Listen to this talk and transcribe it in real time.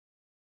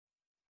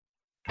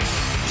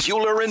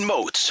Euler and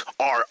Moats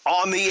are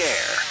on the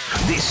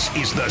air. This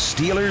is the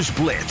Steelers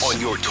Blitz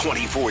on your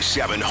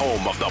 24/7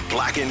 home of the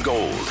black and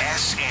gold.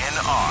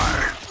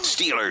 SNR,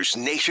 Steelers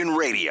Nation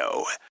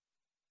Radio.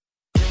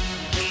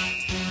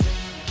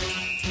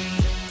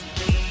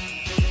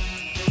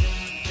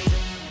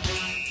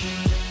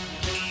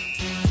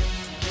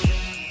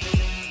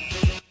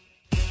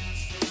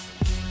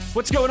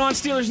 What's going on,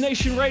 Steelers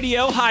Nation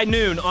Radio? High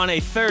noon on a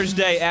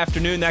Thursday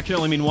afternoon. That can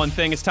only mean one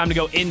thing. It's time to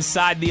go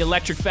inside the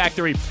Electric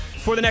Factory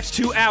for the next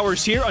 2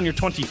 hours here on your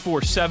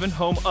 24/7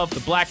 home of the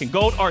black and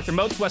gold. Arthur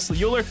Moats,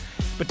 Wesley Euler.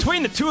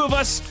 Between the two of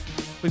us,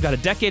 we've got a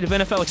decade of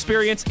NFL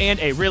experience and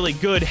a really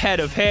good head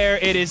of hair.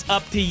 It is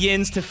up to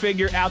Yins to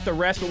figure out the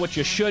rest, but what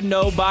you should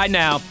know by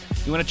now,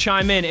 you want to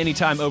chime in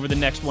anytime over the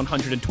next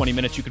 120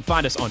 minutes, you can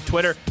find us on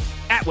Twitter,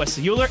 at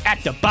Wesley Euler, at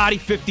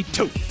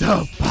TheBody52.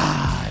 The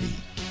Body.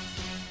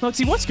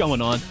 Moatsy, what's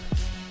going on?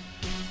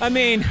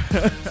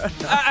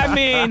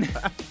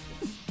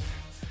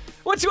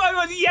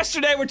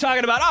 Yesterday we're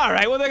talking about, all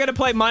right, well, they're going to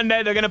play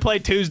Monday, they're going to play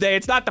Tuesday.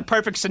 It's not the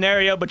perfect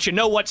scenario, but you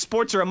know what?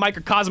 Sports are a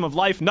microcosm of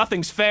life.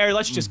 Nothing's fair.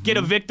 Let's just get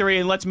a victory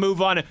and let's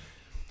move on.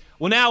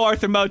 Well, now,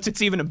 Arthur Moats,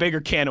 it's even a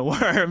bigger can of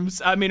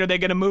worms. I mean, are they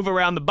going to move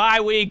around the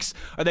bye weeks?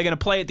 Are they going to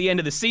play at the end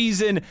of the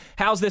season?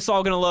 How's this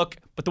all going to look?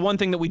 But the one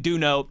thing that we do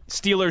know,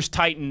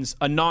 Steelers-Titans,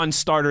 a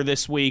non-starter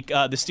this week.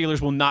 The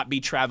Steelers will not be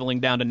traveling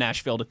down to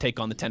Nashville to take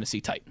on the Tennessee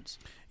Titans.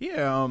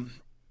 Yeah,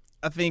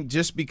 I think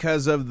just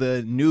because of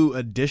the new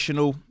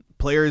additional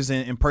players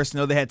and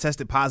personnel that had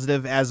tested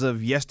positive as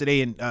of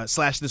yesterday and /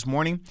 this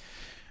morning,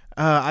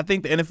 I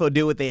think the NFL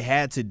did what they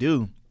had to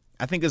do.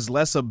 I think it's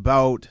less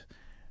about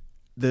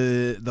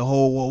the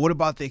whole, well, what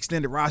about the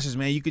extended rosters,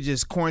 man? You could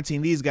just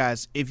quarantine these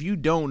guys. If you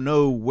don't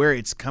know where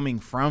it's coming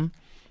from,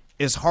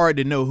 it's hard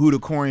to know who to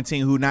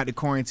quarantine, who not to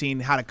quarantine,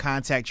 how to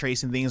contact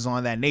trace and things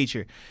on that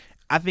nature.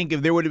 I think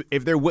if there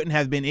wouldn't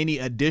have been any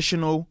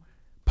additional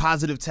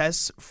positive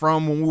tests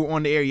from when we were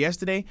on the air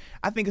yesterday,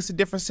 I think it's a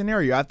different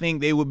scenario. I think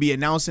they would be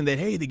announcing that,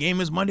 hey, the game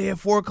is Monday at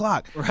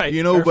 4:00. Right.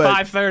 You know, or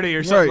 5:30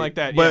 or something like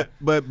that.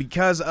 But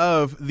because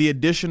of the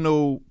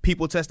additional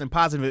people testing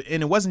positive,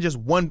 and it wasn't just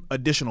one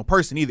additional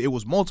person either, it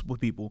was multiple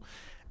people,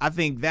 I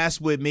think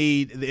that's what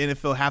made the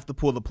NFL have to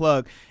pull the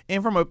plug.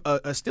 And from a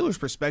Steelers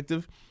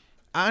perspective,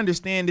 I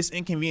understand this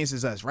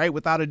inconveniences us, right?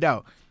 Without a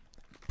doubt.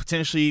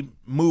 Potentially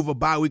move a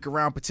bye week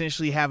around,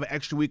 potentially have an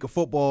extra week of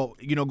football,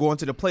 go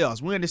into the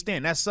playoffs. We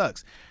understand that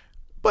sucks.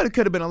 But it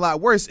could have been a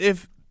lot worse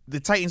if the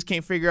Titans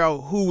can't figure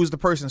out who was the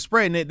person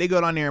spreading it. They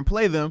go down there and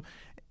play them,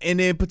 and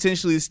then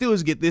potentially the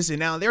Steelers get this, and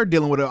now they're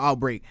dealing with an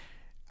outbreak.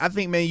 I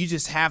think, man, you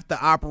just have to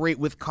operate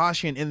with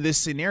caution in this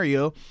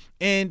scenario.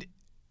 And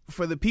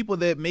for the people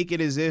that make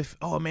it as if,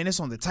 oh, man, it's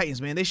on the Titans,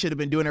 man, they should have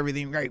been doing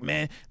everything right,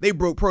 man, they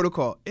broke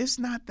protocol. It's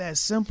not that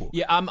simple.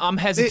 Yeah, I'm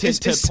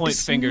hesitant to point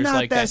fingers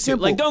like that too.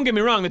 Like, don't get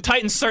me wrong, the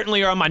Titans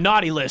certainly are on my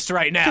naughty list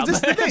right now. This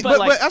is the thing.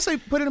 but I say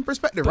put it in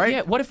perspective, right?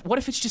 Yeah, what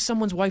if it's just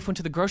someone's wife went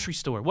to the grocery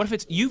store? What if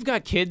it's you've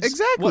got kids?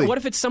 Exactly. What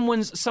if it's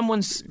someone's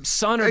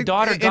son or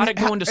daughter got it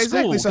going to school?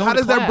 Exactly. So how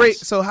does that break?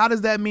 So how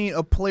does that mean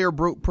a player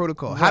broke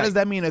protocol? How does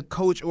that mean a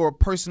coach or a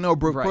personnel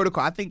broke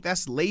protocol? I think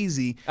that's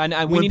lazy. And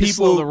we need to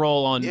slow the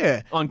roll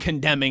on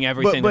condemning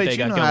everything. But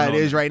you know how it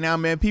is right now,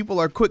 man.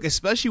 People are quick,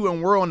 especially when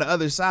we're on the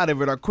other side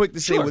of it, are quick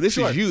to say, well, this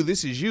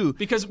is you.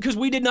 Because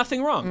we did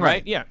nothing wrong,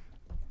 right? Yeah.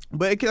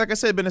 But like I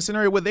said, been a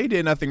scenario where they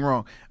did nothing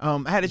wrong.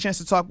 I had a chance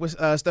to talk with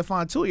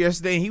Stephon Tuitt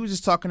yesterday, and he was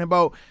just talking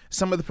about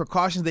some of the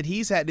precautions that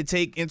he's had to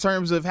take in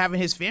terms of having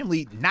his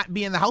family not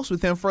be in the house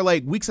with him for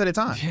like weeks at a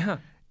time. Yeah.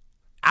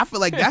 I feel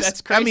like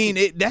that's crazy. I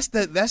mean,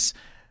 that's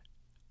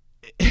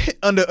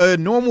under a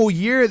normal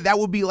year, that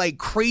would be like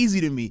crazy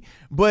to me.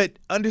 But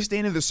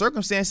understanding the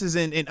circumstances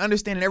and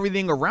understanding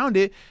everything around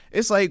it,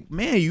 it's like,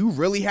 man, you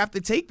really have to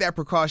take that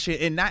precaution.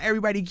 And not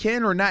everybody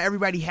can, or not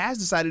everybody has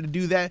decided to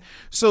do that.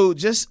 So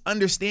just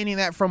understanding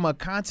that from a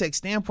context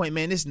standpoint,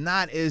 man, it's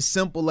not as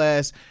simple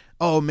as,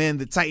 oh, man,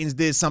 the Titans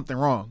did something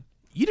wrong.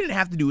 You didn't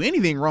have to do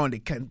anything wrong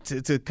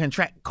to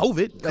contract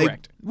COVID.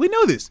 Correct. We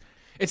know this.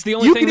 It's the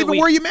only you thing can even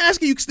wear your mask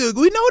and you can still.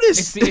 We know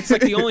this. It's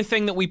like the only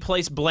thing that we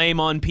place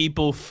blame on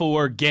people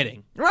for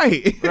getting.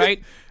 Right.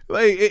 Right.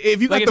 Like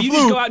if you got the flu,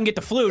 just go out and get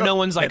the flu, no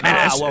one's like,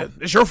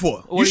 it's your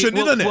fault. You shouldn't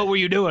have done that. What were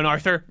you doing,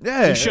 Arthur?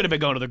 Yeah. You should have been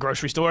going to the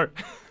grocery store.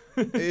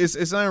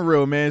 It's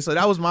unreal, man. So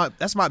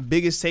that's my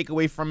biggest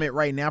takeaway from it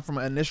right now, from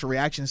an initial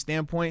reaction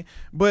standpoint.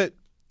 But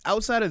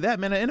outside of that,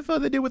 man, the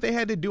NFL, they did what they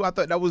had to do. I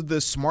thought that was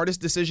the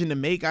smartest decision to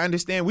make. I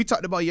understand. We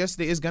talked about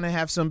yesterday, it's going to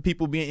have some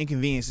people being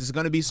inconvenienced. It's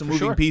going to be some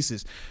moving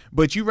pieces.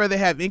 But you'd rather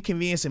have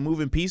inconvenience and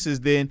moving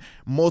pieces than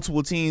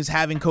multiple teams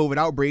having COVID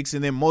outbreaks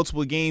and then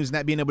multiple games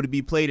not being able to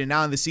be played, and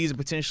now in the season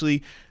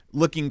potentially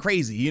looking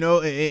crazy, in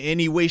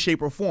any way,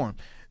 shape, or form.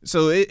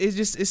 So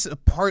it's a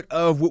part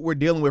of what we're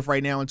dealing with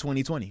right now in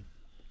 2020.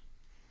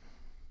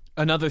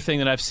 Another thing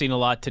that I've seen a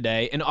lot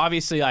today, and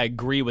obviously I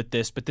agree with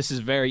this, but this is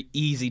very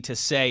easy to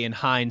say in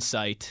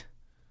hindsight,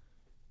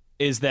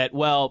 is that,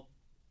 well,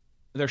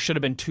 there should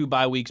have been 2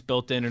 bye weeks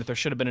built in, or there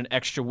should have been an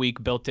extra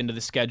week built into the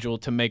schedule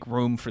to make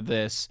room for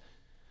this.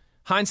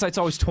 hindsight's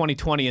always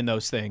 20/20 in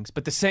those things.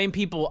 But the same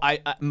people,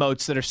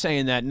 Moats, that are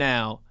saying that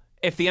now,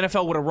 if the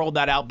NFL would have rolled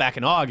that out back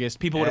in August,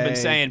 people would have been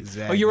saying,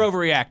 oh, you're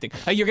overreacting.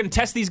 You're going to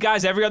test these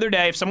guys every other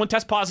day. If someone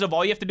tests positive,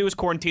 all you have to do is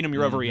quarantine them.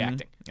 You're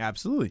overreacting.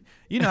 Absolutely.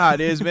 You know how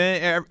it is,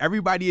 man.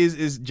 Everybody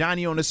is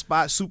Johnny on the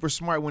spot, super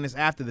smart when it's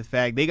after the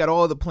fact. They got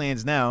all the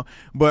plans now.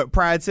 But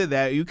prior to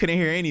that, you couldn't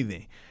hear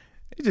anything.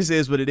 It just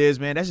is what it is,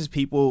 man. That's just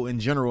people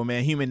in general,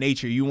 man. Human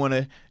nature. You want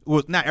to,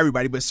 well, not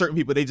everybody, but certain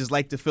people, they just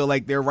like to feel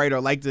like they're right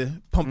or like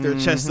to pump their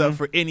chest up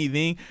for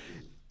anything.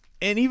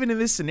 And even in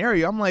this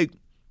scenario, I'm like,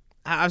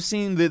 I've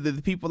seen the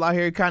people out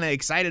here kind of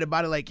excited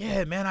about it, like,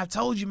 yeah, man, I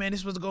told you, man,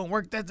 this was going to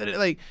work.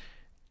 Like,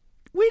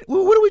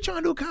 what are we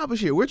trying to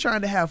accomplish here? We're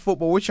trying to have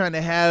football. We're trying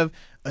to have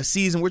a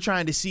season. We're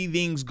trying to see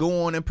things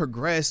go on and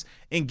progress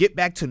and get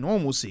back to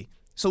normalcy.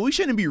 So we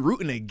shouldn't be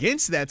rooting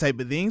against that type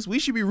of things. We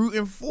should be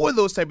rooting for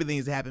those type of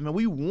things to happen, man.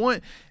 We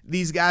want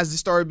these guys to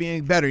start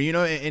being better, you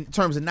know, in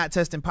terms of not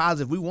testing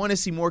positive. We want to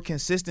see more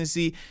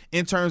consistency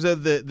in terms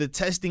of the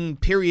testing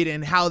period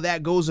and how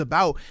that goes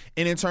about,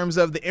 and in terms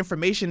of the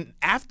information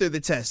after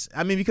the test.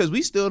 I mean, because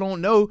we still don't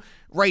know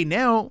right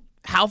now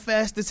how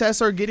fast the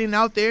tests are getting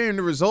out there and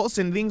the results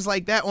and things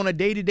like that on a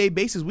day-to-day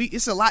basis.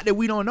 It's a lot that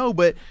we don't know,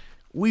 but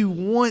we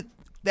want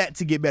that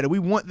to get better. We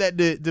want that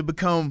to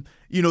become,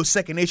 you know,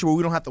 second nature, where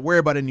we don't have to worry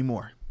about it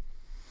anymore.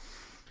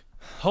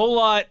 Whole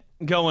lot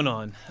going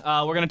on.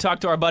 We're going to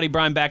talk to our buddy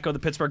Brian Batko of the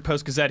Pittsburgh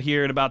Post-Gazette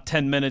here in about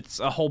 10 minutes,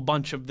 a whole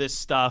bunch of this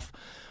stuff.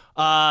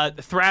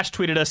 Thrash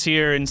tweeted us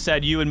here and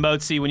said, you and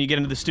Moatsy, when you get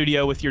into the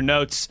studio with your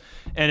notes,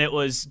 and it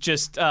was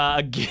just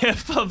a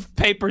gif of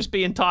papers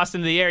being tossed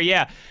into the air.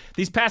 Yeah,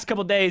 these past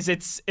couple days,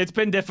 it's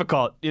been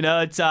difficult. You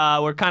know, it's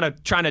we're kind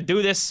of trying to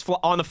do this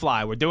on the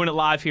fly. We're doing it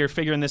live here,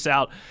 figuring this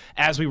out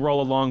as we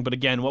roll along. But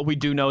again, what we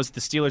do know is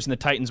the Steelers and the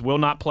Titans will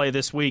not play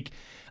this week.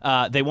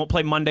 They won't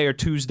play Monday or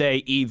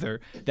Tuesday either.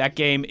 That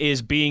game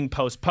is being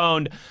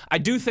postponed. I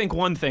do think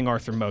one thing,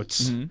 Arthur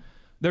Moats. Mm-hmm.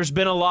 There's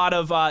been a lot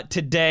of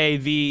today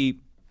the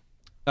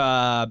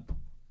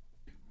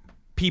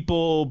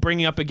people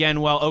bringing up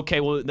again, well, okay,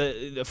 well,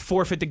 the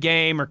forfeit the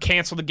game or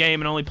cancel the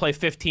game and only play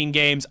 15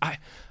 games.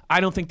 I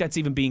don't think that's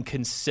even being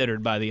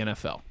considered by the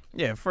NFL.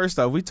 Yeah, first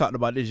off, we talked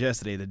about this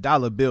yesterday. The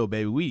dollar bill,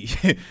 baby.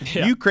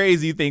 You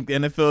crazy? You think the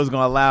NFL is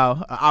going to allow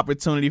an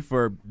opportunity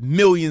for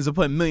millions of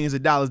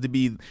dollars to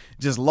be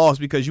just lost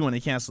because you want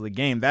to cancel the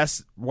game?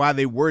 That's why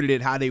they worded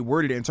it how they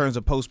worded it in terms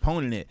of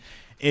postponing it.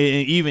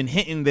 And even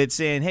hinting that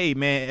saying, hey,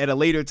 man, at a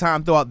later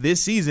time throughout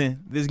this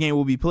season, this game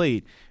will be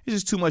played. There's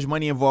just too much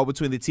money involved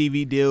between the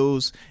TV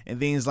deals and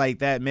things like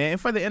that, man.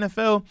 And for the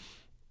NFL,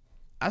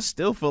 I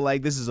still feel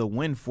like this is a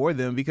win for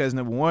them because,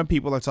 number one,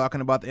 people are talking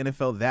about the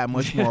NFL that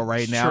much more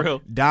right now,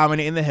 true.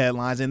 Dominating the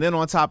headlines. And then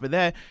on top of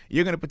that,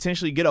 you're going to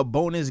potentially get a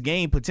bonus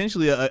game,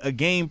 potentially a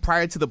game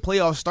prior to the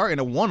playoffs starting,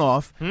 a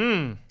one-off.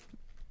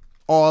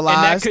 All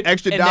eyes,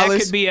 extra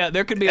dollars.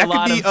 There could be a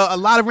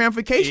lot of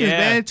ramifications,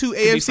 man. Two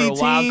AFC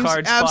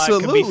teams,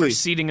 absolutely. Could be for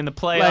seeding in the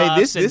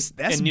playoffs,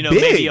 that's and big.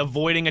 Maybe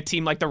avoiding a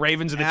team like the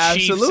Ravens or the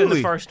Chiefs in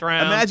the first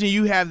round. Imagine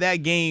you have that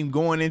game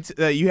going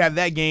into you have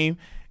that game,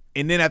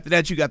 and then after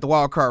that you got the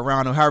wild card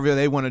round or however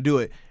they want to do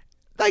it.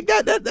 Like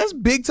that's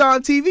big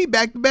time TV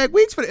back-to-back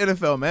weeks for the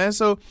NFL, man.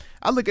 So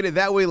I look at it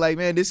that way, like,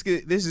 man, this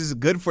is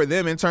good for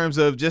them in terms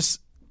of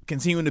just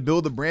continuing to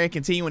build the brand,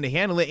 continuing to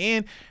handle it,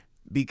 and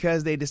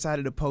because they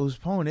decided to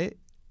postpone it,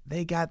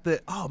 they got they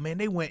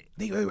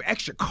were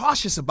extra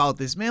cautious about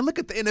this, man. Look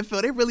at the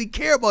NFL. They really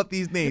care about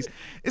these things.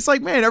 It's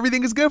like, man,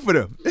 everything is good for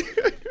them.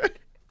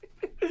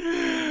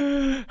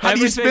 How do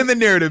you spin the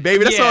narrative,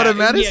 baby? That's all that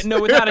matters. Yeah,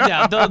 no, without a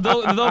doubt.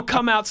 They'll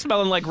come out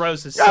smelling like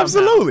roses somehow.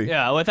 Absolutely.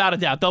 Yeah, without a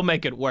doubt. They'll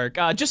make it work.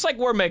 Just like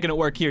we're making it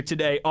work here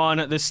today on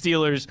the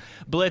Steelers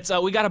Blitz.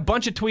 We got a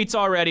bunch of tweets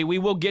already. We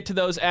will get to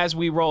those as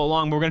we roll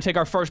along. We're going to take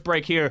our first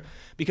break here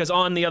because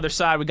on the other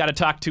side, we got to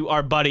talk to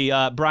our buddy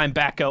Brian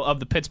Batko of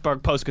the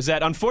Pittsburgh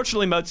Post-Gazette.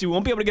 Unfortunately, Moats, we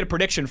won't be able to get a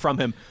prediction from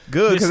him.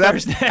 Good,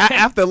 because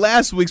after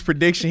last week's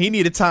prediction, he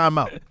needed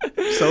timeout.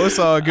 So it's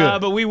all good.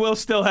 But we will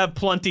still have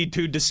plenty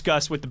to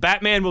discuss with the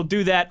Batman. We'll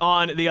do that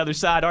on the other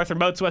side. Arthur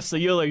Moats,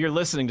 Wesley Euler, you're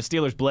listening to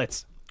Steelers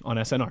Blitz on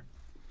SNR.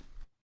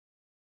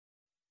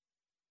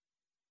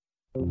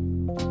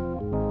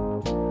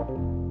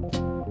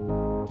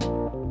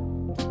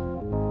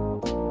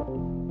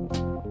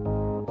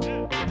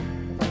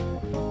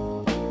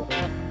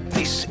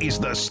 This is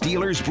the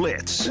Steelers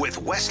Blitz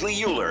with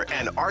Wesley Euler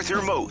and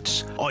Arthur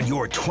Moats on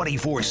your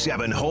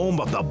 24/7 home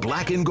of the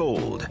black and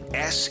gold,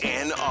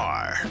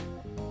 SNR.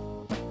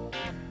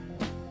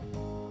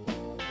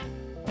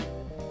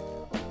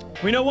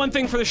 We know one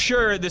thing for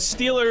sure, the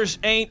Steelers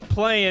ain't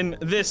playing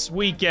this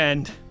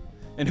weekend.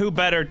 And who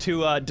better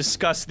to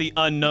discuss the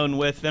unknown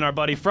with than our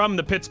buddy from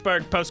the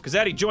Pittsburgh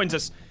Post-Gazette. He joins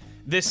us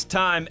this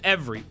time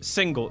every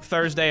single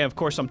Thursday. Of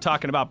course, I'm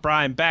talking about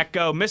Brian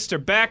Batko. Mr.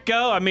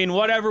 Batko, I mean,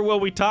 whatever will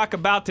we talk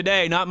about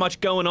today? Not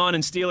much going on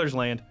in Steelers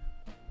land.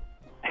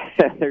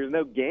 There's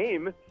no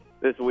game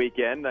this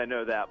weekend, I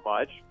know that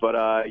much.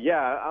 But, yeah,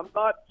 I'm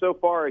not so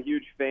far a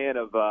huge fan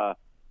of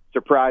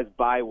surprise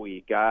bye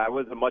week. I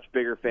was a much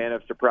bigger fan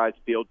of surprise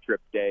field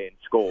trip day in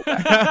school.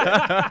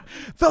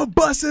 The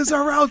buses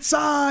are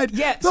outside.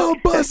 Yeah, the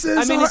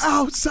buses are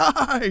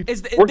outside.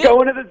 We're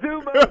going to the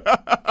zoo.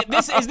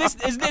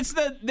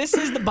 This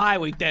is the bye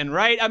week then,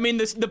 right? I mean,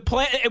 the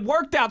plan, it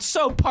worked out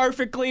so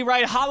perfectly,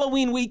 right?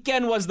 Halloween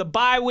weekend was the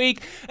bye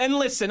week. And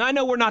listen, I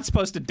know we're not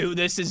supposed to do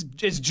this as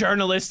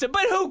journalists,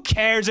 but who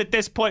cares at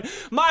this point?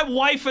 My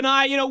wife and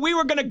I, we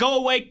were going to go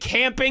away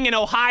camping in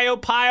Ohio.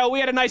 We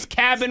had a nice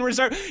cabin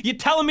reserved. You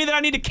telling me that I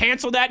need to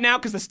cancel that now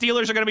because the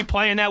Steelers are going to be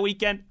playing that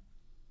weekend?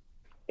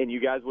 And you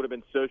guys would have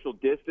been social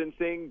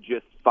distancing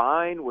just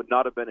fine, would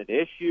not have been an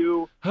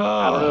issue.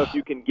 I don't know if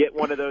you can get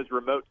one of those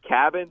remote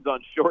cabins on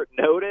short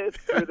notice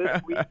for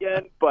this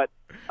weekend, but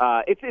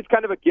it's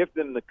kind of a gift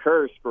and the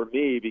curse for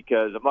me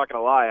because I'm not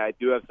going to lie, I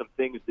do have some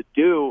things to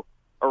do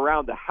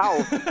around the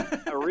house.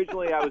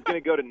 Originally, I was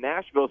going to go to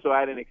Nashville, so I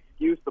had an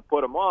excuse to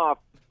put them off.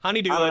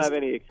 Honey-do I don't have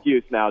any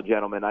excuse now,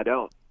 gentlemen. I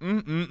don't.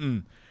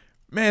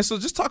 Man, so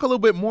just talk a little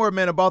bit more,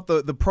 man, about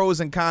the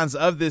pros and cons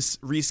of this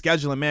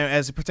rescheduling, man,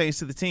 as it pertains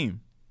to the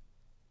team.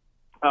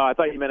 Oh, I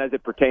thought you meant as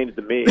it pertains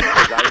to me.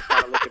 Because I was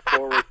kind of looking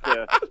forward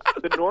to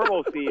the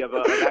normalcy of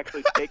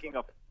actually taking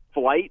a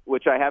flight,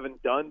 which I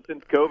haven't done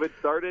since COVID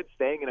started,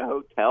 staying in a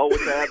hotel,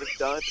 which I haven't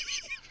done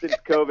since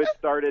COVID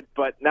started.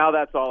 But now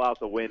that's all out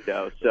the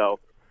window. So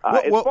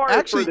as far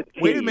actually, as for the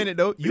team, wait a minute,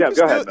 though. You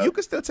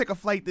can still take a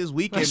flight this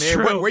weekend, That's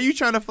man. true. Where you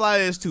trying to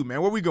fly us to,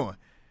 man? Where we going?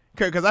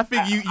 Because I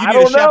think you I need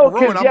a don't know,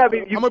 chaperone. 'cause,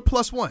 yeah, I'm a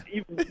plus one.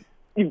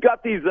 You've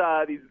got these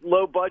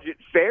low budget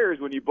fares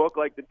when you book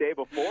like the day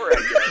before.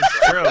 I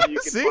guess, right? You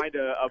can find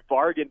a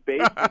bargain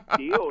basement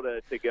deal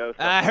to go.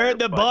 I heard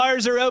the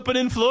bars are open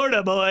in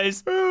Florida,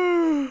 boys.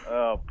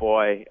 Oh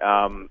boy,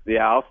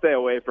 yeah, I'll stay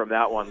away from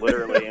that one,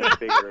 literally and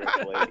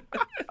figuratively.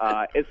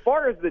 As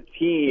far as the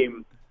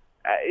team,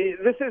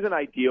 this isn't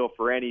ideal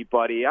for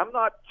anybody. I'm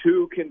not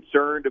too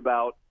concerned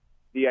about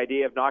the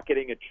idea of not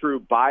getting a true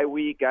bye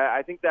week.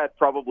 I think that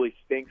probably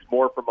stinks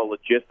more from a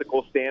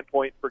logistical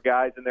standpoint for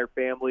guys and their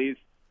families,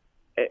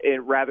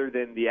 and rather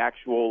than the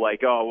actual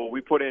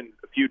we put in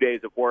a few days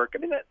of work. I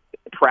mean,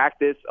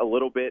 practice a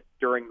little bit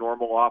during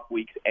normal off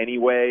weeks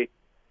anyway,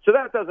 so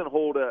that doesn't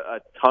hold a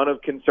ton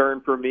of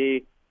concern for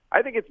me.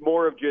 I think it's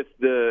more of just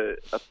the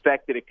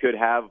effect that it could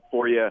have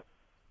for you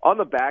on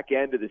the back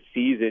end of the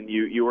season.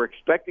 You were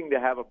expecting to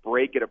have a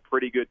break at a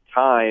pretty good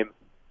time,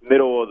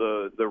 middle of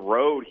the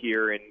road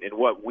here in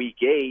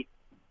week 8.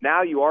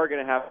 Now you are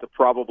going to have to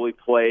probably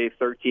play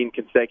 13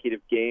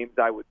 consecutive games,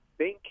 I would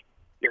think.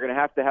 You're going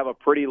to have a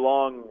pretty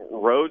long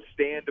road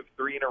stand of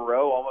 3 in a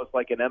row, almost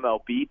like an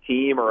MLB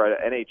team or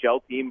an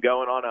NHL team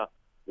going on a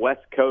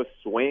West Coast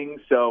swing.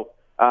 So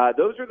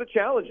those are the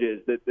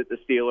challenges that the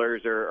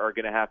Steelers are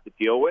going to have to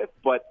deal with.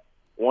 But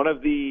one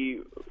of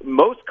the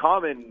most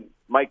common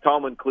Mike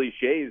Tomlin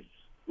cliches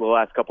the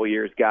last couple of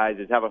years, guys,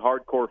 is have a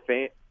hardcore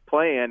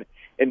plan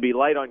and be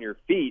light on your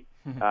feet.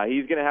 He's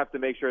going to have to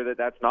make sure that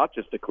that's not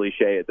just a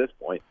cliche at this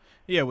point.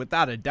 Yeah,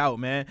 without a doubt,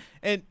 man.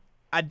 And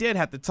I did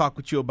have to talk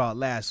with you about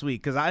last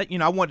week because I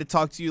wanted to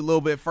talk to you a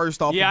little bit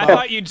first off. Yeah, about, I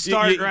thought you'd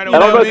start right away.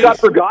 I almost got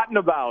forgotten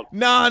about.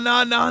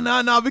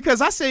 No,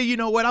 because I said, you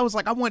know what? I was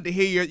like, I wanted to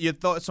hear your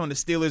thoughts on the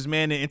Steelers,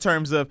 man, in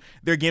terms of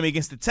their game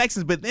against the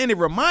Texans. But then it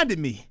reminded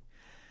me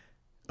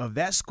of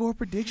that score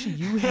prediction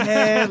you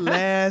had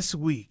last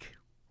week.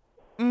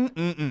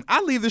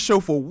 I leave the show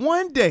for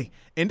one day,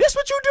 and this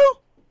what you do?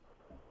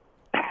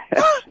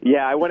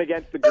 Yeah, I went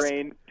against the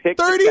grain, picked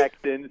 30? the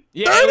Texans.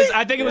 Yeah,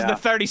 I think it was the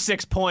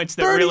 36 points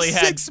that really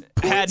had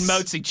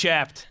Motzi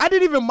chapped. I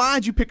didn't even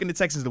mind you picking the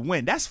Texans to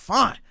win. That's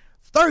fine.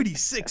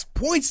 36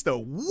 points,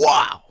 though.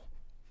 Wow.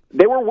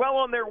 They were well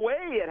on their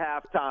way at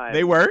halftime.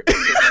 They were?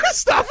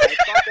 Stop it.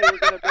 I thought they were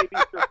going to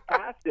maybe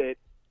surpass it.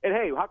 And,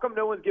 hey, how come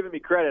no one's giving me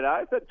credit?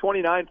 I said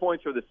 29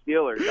 points for the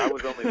Steelers. I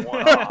was only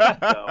one off.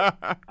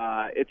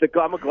 So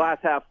I'm a glass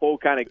half full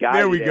kind of guy.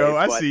 There we today, go.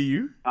 I but, see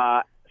you.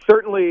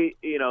 Certainly,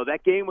 that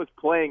game was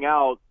playing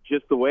out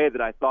just the way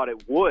that I thought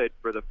it would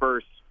for the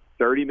first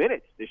 30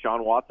 minutes.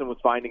 Deshaun Watson was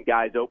finding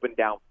guys open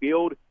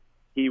downfield.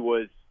 He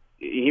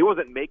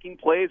wasn't making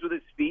plays with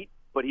his feet,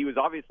 but he was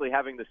obviously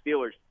having the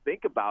Steelers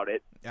think about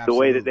it. Absolutely. The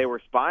way that they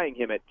were spying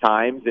him at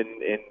times and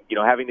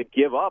having to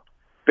give up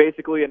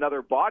basically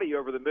another body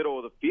over the middle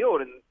of the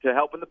field and to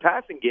help in the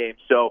passing game.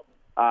 So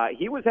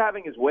he was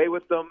having his way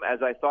with them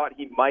as I thought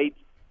he might.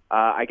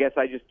 I guess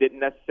I just didn't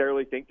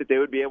necessarily think that they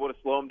would be able to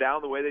slow him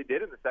down the way they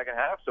did in the second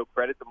half. So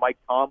credit to Mike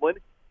Tomlin,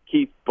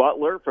 Keith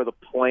Butler for the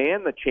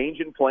plan, the change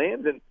in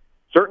plans, and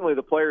certainly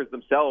the players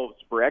themselves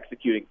for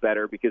executing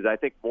better, because I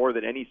think more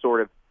than any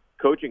sort of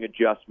coaching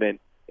adjustment,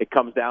 it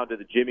comes down to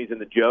the Jimmies and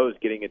the Joes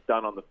getting it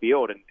done on the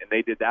field, and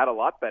they did that a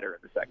lot better in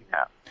the second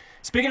half.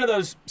 Speaking of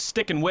those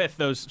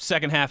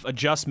second half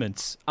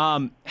adjustments,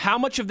 how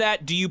much of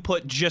that do you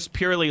put just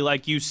purely,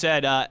 like you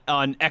said,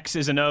 on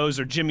X's and O's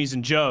or Jimmies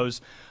and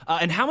Joes?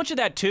 And how much of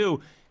that,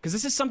 too, because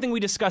this is something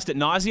we discussed at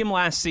nauseum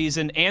last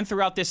season and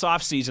throughout this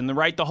offseason,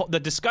 right? The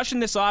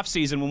discussion this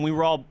offseason when we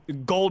were all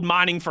gold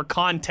mining for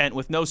content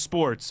with no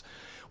sports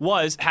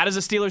was, how does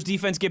the Steelers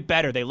defense get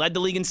better? They led the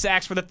league in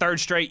sacks for the third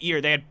straight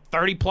year. They had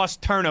 30-plus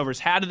turnovers.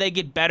 How do they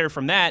get better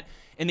from that?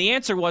 And the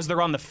answer was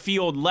they're on the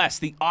field less.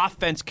 The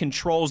offense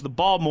controls the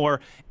ball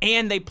more,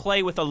 and they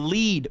play with a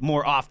lead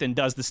more often,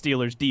 does the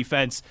Steelers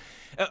defense.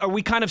 Are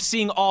we kind of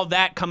seeing all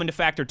that come into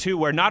factor, too,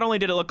 where not only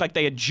did it look like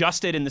they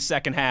adjusted in the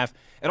second half,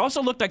 it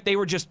also looked like they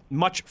were just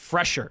much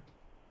fresher?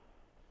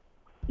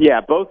 Yeah,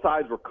 both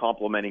sides were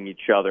complimenting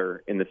each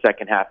other in the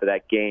second half of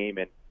that game,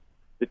 and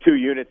the two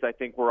units, I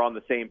think, were on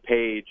the same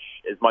page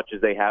as much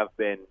as they have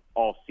been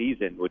all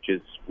season, which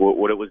is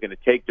what it was going to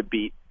take to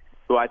beat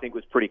who I think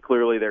was pretty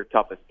clearly their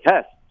toughest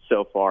test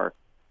so far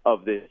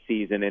of this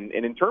season. And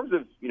in terms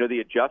of, the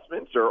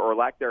adjustments or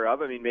lack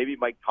thereof, I mean, maybe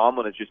Mike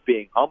Tomlin is just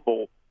being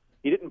humble.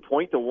 He didn't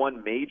point to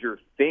one major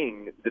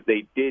thing that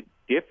they did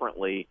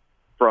differently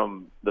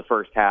from the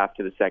first half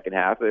to the second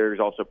half.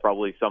 There's also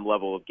probably some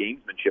level of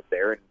gamesmanship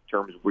there in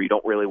terms of where you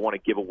don't really want to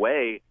give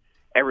away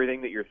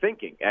everything that you're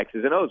thinking,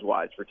 X's and O's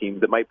wise, for teams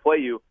that might play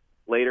you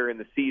later in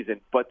the season.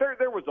 But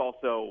there was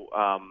also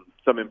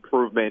some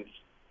improvements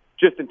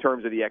just in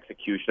terms of the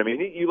execution. I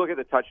mean, you look at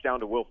the touchdown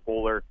to Will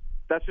Fuller,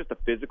 that's just a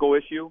physical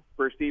issue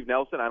for Steve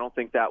Nelson. I don't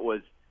think that was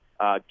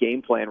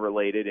game plan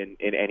related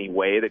in any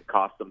way that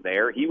cost them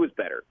there. He was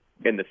better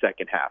in the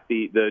second half.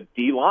 The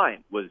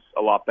D-line was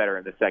a lot better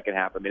in the second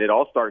half. I mean, it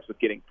all starts with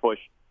getting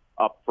pushed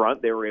up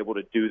front. They were able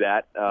to do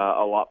that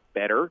a lot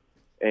better.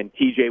 And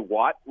TJ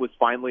Watt was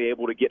finally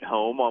able to get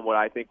home on what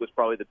I think was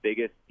probably the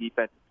biggest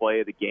defensive play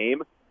of the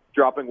game,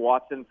 dropping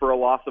Watson for a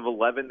loss of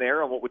 11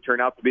 there on what would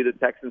turn out to be the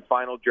Texans'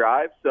 final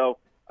drive. So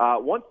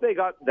once they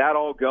got that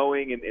all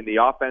going and the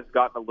offense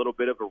got in a little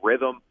bit of a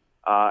rhythm,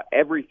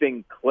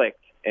 everything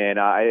clicked, and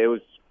it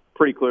was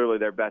pretty clearly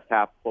their best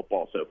half of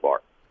football so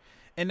far.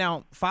 And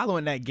now,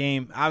 following that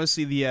game,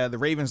 obviously the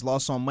Ravens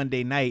lost on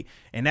Monday night,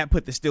 and that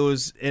put the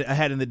Steelers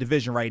ahead in the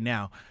division right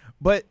now.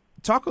 But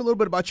talk a little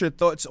bit about your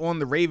thoughts on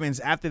the Ravens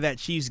after that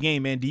Chiefs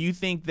game, man. Do you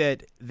think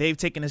that they've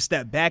taken a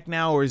step back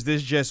now, or is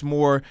this just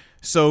more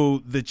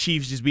so the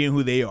Chiefs just being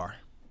who they are?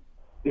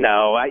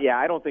 No,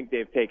 I don't think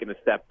they've taken a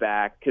step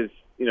back because,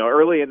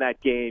 early in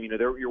that game,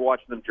 you're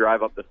watching them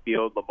drive up the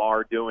field,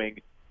 Lamar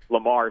doing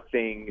Lamar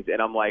things,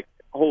 and I'm like,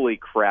 holy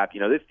crap,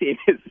 this team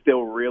is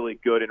still really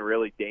good and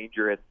really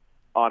dangerous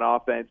on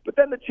offense. But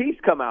then the Chiefs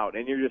come out,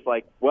 and you're just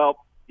like, well,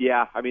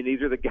 yeah, I mean,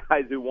 these are the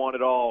guys who won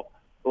it all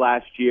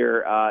last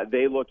year.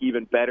 They look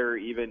even better,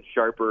 even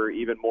sharper,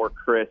 even more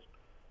crisp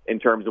in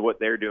terms of what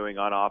they're doing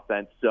on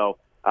offense. So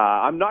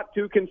I'm not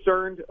too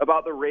concerned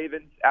about the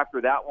Ravens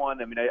after that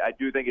one. I mean, I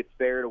do think it's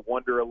fair to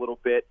wonder a little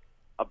bit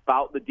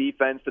about the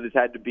defense that has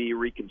had to be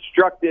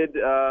reconstructed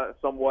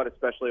somewhat,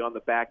 especially on the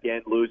back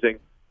end, losing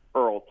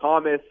Earl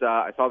Thomas.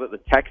 I saw that the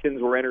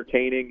Texans were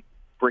entertaining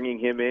bringing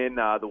him in.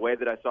 The way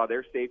that I saw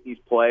their safeties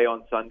play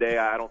on Sunday,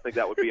 I don't think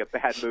that would be a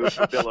bad move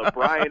for Bill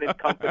O'Brien and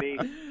company.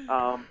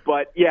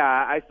 But, yeah,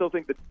 I still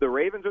think that the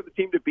Ravens are the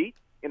team to beat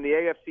in the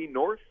AFC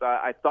North.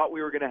 I thought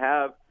we were going to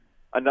have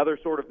another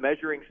sort of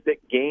measuring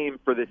stick game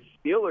for this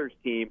Steelers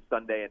team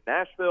Sunday in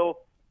Nashville,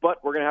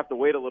 but we're going to have to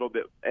wait a little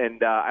bit.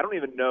 And I don't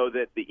even know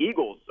that the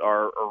Eagles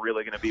are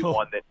really going to be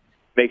one that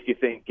makes you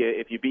think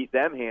if you beat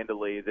them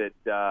handily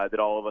that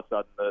all of a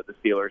sudden the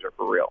Steelers are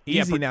for real.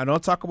 Easy now.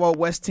 Don't talk about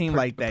West team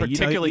like that.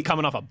 Particularly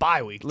coming off a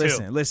bye week,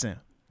 listen, too. Listen.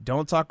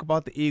 Don't talk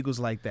about the Eagles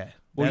like that.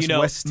 Well,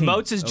 That's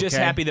Moats is just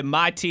happy that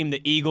my team,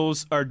 the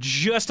Eagles, are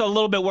just a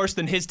little bit worse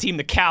than his team,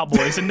 the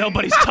Cowboys, and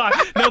nobody's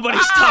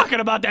talking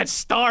about that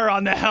star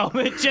on the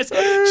helmet just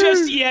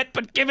yet.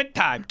 But give it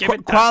time. Give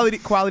it time.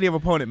 Quality of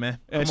opponent, man.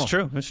 It's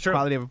true.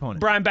 Quality of opponent.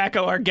 Brian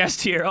Bacco, our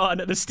guest here on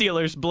the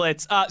Steelers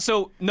Blitz.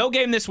 So no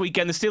game this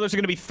weekend. The Steelers are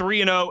going to be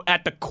 3-0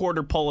 at the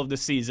quarter pole of the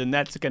season.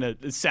 That's going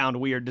to sound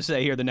weird to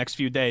say here the next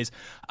few days,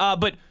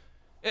 but.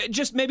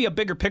 Just maybe a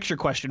bigger picture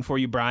question for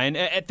you, Brian.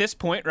 At this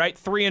point, right,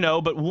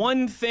 3-0, but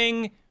one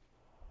thing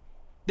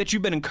that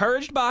you've been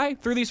encouraged by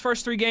through these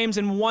first three games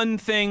and one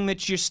thing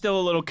that you're still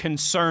a little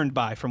concerned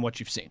by from what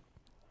you've seen.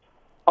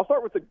 I'll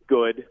start with the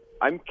good.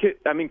 I'm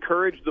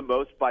encouraged the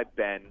most by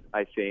Ben,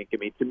 I think. I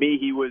mean, to me,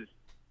 he was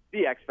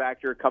the X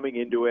factor coming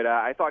into it.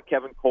 I thought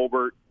Kevin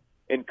Colbert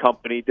and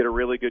company did a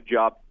really good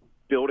job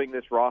building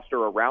this roster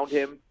around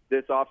him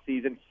this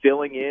offseason,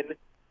 filling in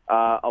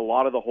a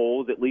lot of the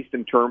holes, at least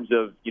in terms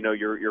of,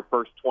 your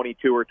first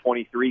 22 or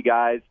 23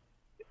 guys.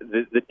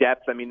 The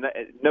depth, I mean,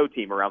 no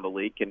team around the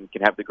league can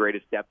have the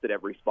greatest depth at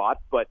every spot.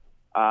 But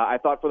I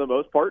thought for the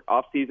most part,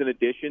 off-season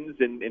additions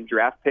and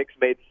draft picks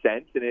made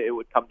sense, and it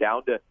would come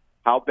down to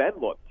how Ben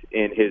looked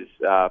in his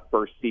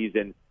first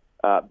season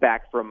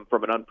back from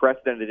an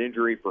unprecedented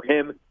injury for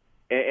him.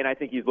 And I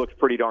think he's looked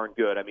pretty darn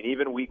good. I mean,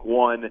 even week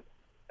one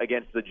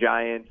against the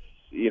Giants,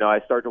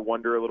 I start to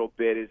wonder a little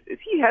bit, is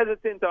he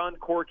hesitant to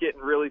uncork it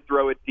and really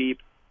throw it deep?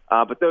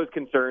 But those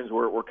concerns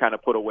were kind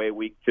of put away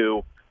week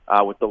two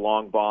with the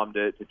long bomb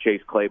to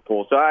Chase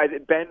Claypool. So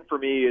Ben, for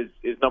me,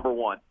 is number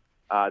one,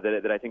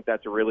 that I think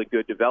that's a really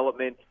good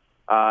development.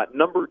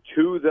 Number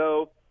two,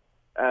 though,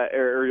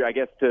 or I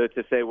guess to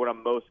say what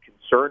I'm most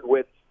concerned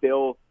with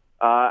still,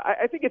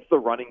 I think it's the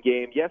running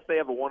game. Yes, they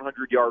have a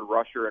 100-yard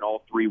rusher in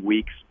all 3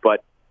 weeks,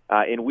 but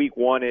in week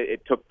 1,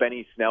 it took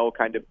Benny Snell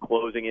kind of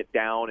closing it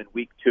down. In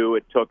week 2,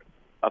 it took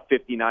a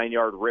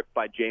 59-yard rip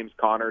by James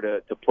Conner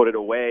to put it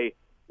away.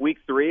 Week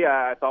 3,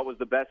 I thought was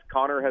the best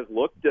Conner has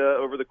looked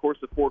over the course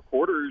of 4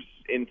 quarters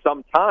in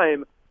some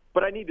time,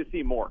 but I need to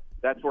see more.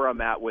 That's where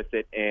I'm at with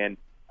it, and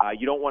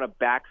you don't want to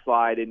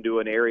backslide into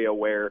an area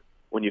where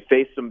when you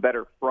face some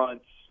better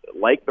fronts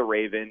like the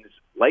Ravens,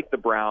 like the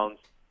Browns,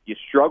 you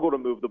struggle to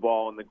move the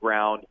ball on the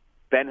ground.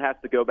 Ben has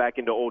to go back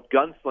into old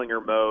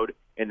gunslinger mode,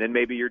 and then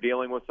maybe you're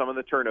dealing with some of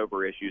the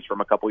turnover issues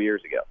from a couple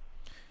years ago.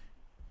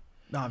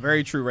 No,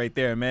 very true right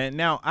there, man.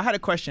 Now, I had a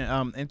question.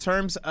 In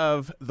terms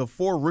of the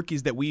 4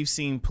 rookies that we've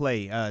seen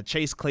play,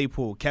 Chase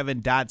Claypool,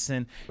 Kevin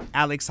Dotson,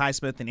 Alex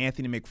Highsmith, and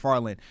Anthony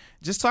McFarland,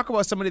 just talk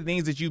about some of the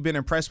things that you've been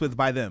impressed with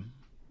by them.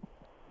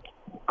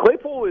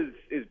 Claypool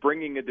is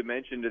bringing a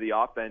dimension to the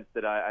offense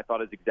that I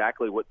thought is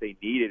exactly what they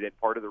needed, and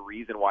part of the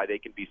reason why they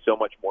can be so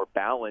much more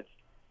balanced.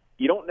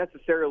 You don't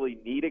necessarily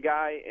need a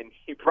guy, and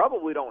you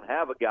probably don't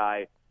have a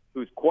guy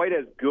who's quite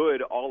as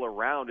good all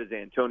around as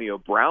Antonio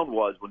Brown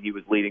was when he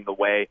was leading the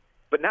way.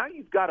 But now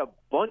you've got a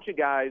bunch of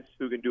guys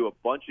who can do a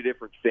bunch of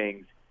different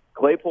things.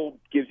 Claypool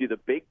gives you the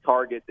big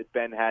target that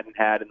Ben hadn't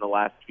had in the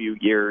last few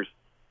years.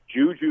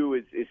 Juju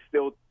is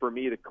still, for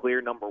me, the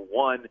clear number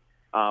 1,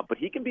 but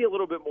he can be a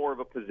little bit more of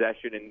a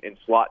possession and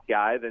slot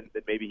guy than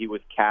maybe he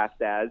was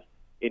cast as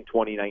in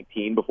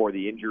 2019 before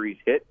the injuries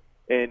hit.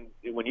 And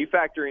when you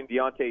factor in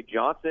Deontay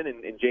Johnson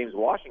and James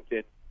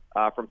Washington,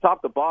 from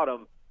top to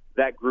bottom,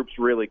 that group's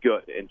really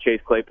good, and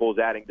Chase Claypool's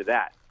adding to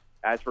that.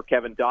 As for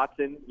Kevin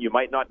Dotson, you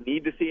might not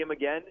need to see him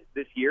again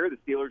this year. The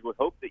Steelers would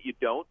hope that you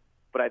don't,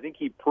 but I think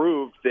he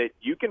proved that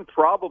you can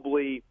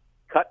probably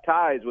cut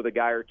ties with a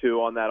guy or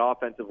two on that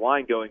offensive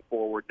line going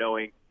forward,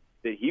 knowing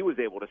that he was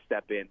able to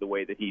step in the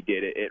way that he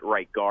did at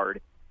right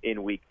guard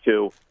in week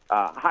 2.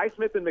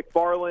 Highsmith and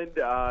McFarland,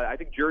 I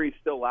think jury's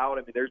still out.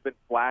 I mean, there's been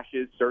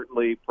flashes,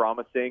 certainly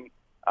promising.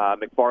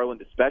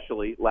 McFarland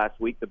especially last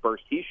week, the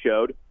burst he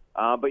showed.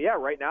 But yeah,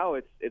 right now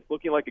it's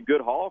looking like a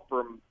good haul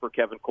for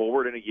Kevin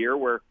Colbert in a year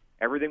where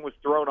everything was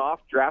thrown off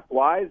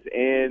draft-wise,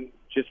 and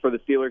just for the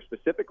Steelers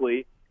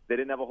specifically, they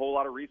didn't have a whole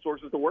lot of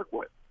resources to work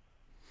with.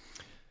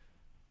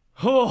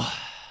 Oh,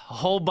 a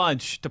whole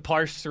bunch to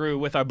parse through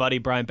with our buddy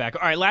Brian Back.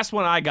 All right, last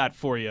one I got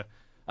for you.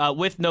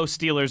 With no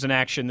Steelers in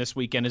action this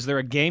weekend, is there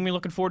a game you're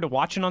looking forward to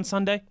watching on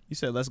Sunday? You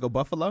said let's go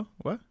Buffalo?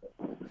 What?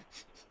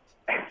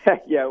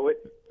 Yeah,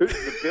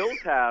 the Bills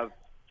have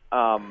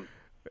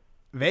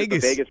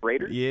Vegas. The Vegas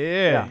Raiders?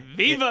 Yeah.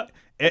 Viva!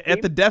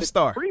 At the Death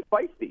Star. Pretty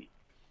feisty.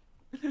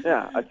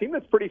 Yeah, a team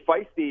that's pretty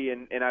feisty,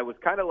 and I was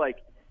kind of like,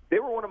 they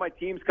were one of my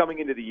teams coming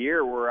into the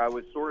year where I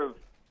was sort of,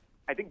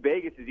 I think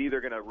Vegas is either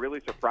going to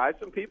really surprise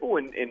some people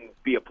and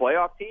be a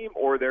playoff team,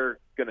 or they're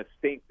going to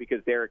stink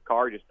because Derek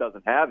Carr just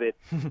doesn't have it.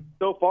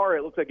 So far,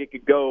 it looks like it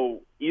could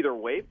go either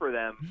way for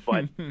them.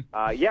 But,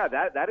 yeah,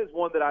 that is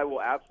one that I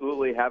will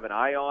absolutely have an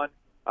eye on.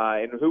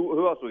 And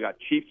who else we got?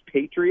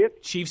 Chiefs-Patriots?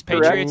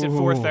 Chiefs-Patriots at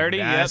 4:30.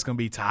 That's going to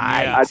be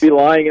tight. Yeah. I'd be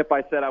lying if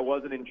I said I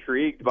wasn't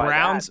intrigued by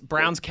that.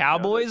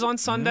 Browns-Cowboys on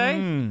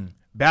Sunday?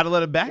 Battle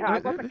of the Bat. Yeah, I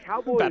thought the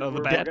Cowboys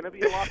were going to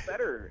be a lot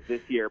better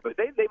this year, but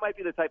they might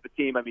be the type of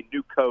team. I mean,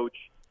 new coach.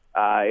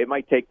 It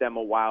might take them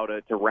a while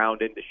to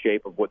round into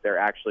shape of what they're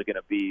actually going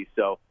to be.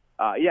 So,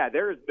 yeah,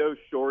 there is no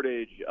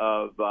shortage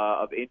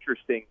of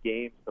interesting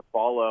games to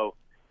follow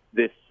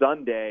this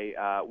Sunday.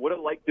 Would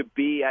have liked to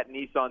be at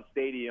Nissan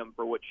Stadium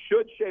for what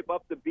should shape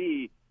up to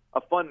be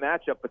a fun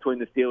matchup between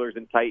the Steelers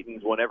and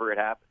Titans whenever it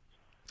happens.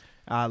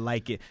 I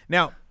like it.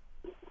 Now,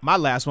 my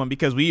last one,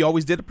 because we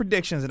always did the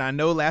predictions, and I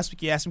know last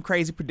week you had some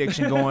crazy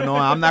prediction going on.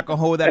 I'm not going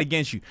to hold that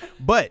against you.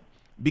 But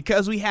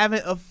because we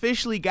haven't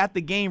officially got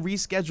the game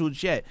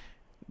rescheduled yet,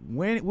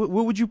 when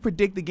would you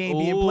predict the game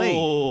being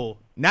played?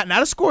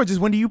 Not a score, just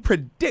when do you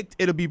predict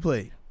it'll be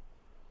played?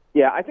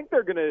 Yeah, I think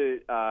they're going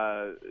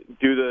to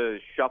do the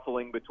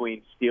shuffling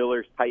between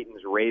Steelers,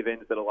 Titans,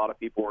 Ravens that a lot of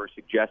people were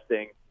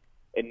suggesting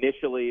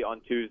initially on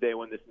Tuesday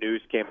when this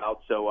news came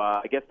out. So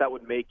I guess that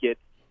would make it,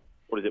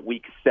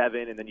 week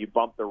 7, and then you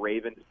bump the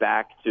Ravens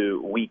back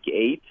to week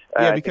 8?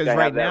 Yeah, because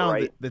right now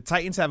the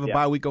Titans have a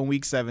bye week on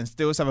week 7,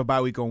 Steelers have a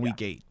bye week on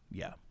week 8.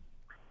 Yeah.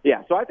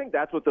 Yeah, so I think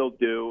that's what they'll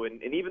do.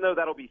 And even though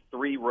that'll be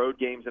 3 road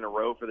games in a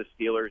row for the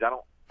Steelers,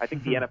 I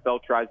think the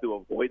NFL tries to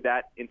avoid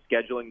that in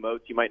scheduling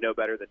modes. You might know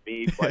better than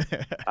me, but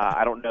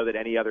I don't know that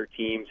any other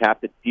teams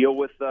have to deal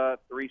with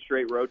 3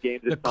 straight road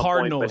games at some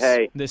Cardinals point. But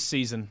hey, this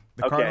season.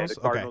 The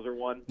Cardinals are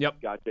one.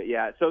 Yep. Gotcha.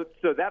 Yeah, so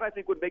that I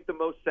think would make the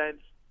most sense.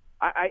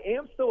 I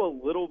am still a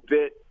little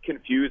bit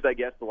confused, I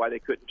guess, to why they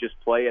couldn't just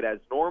play it as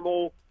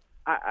normal.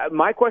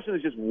 My question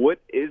is just, what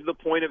is the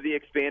point of the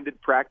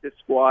expanded practice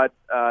squad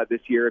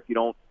this year if you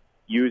don't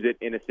use it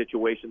in a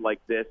situation like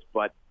this?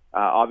 But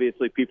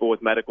obviously people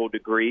with medical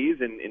degrees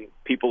and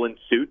people in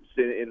suits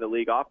in the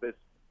league office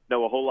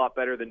know a whole lot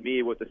better than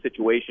me what the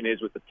situation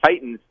is with the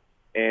Titans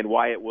and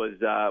why it was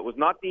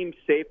not deemed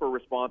safe or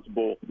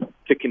responsible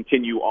to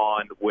continue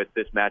on with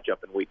this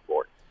matchup in week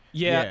 4.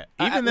 Yeah.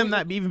 Even them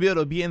not even be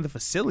able to be in the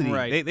facility.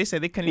 Right. They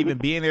said they couldn't even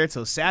be in there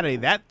until Saturday.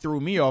 That threw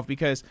me off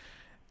because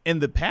in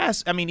the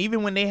past, I mean,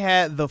 even when they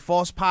had the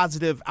false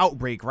positive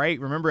outbreak, right?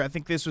 Remember, I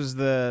think this was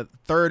the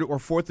 3rd or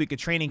 4th week of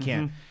training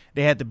camp.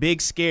 They had the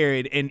big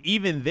scare, and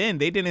even then,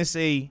 they didn't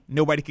say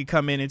nobody could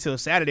come in until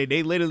Saturday.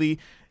 They literally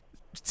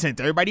sent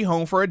everybody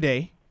home for a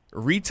day,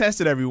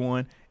 retested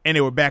everyone, and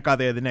they were back out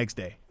there the next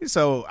day.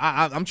 So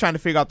I'm trying to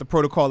figure out the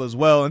protocol as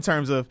well in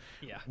terms of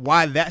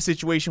why that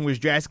situation was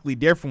drastically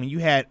different when you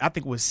had, I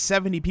think it was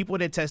 70 people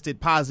that tested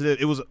positive.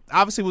 It was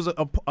obviously it was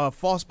a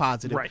false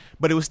positive, right,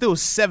 but it was still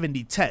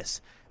 70 tests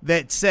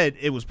that said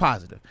it was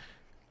positive.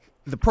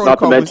 The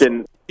protocol Not to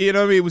mention, you know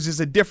what I mean? It was just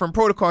a different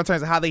protocol in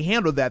terms of how they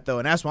handled that, though,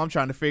 and that's what I'm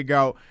trying to figure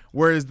out.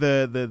 Where is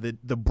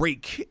the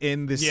break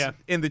in this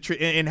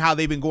in how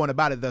they've been going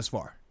about it thus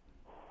far?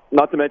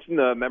 Not to mention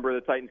the member of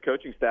the Titans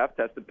coaching staff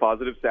tested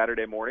positive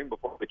Saturday morning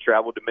before they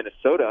traveled to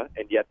Minnesota,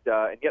 and yet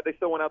they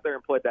still went out there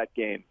and played that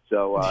game.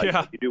 So you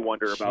do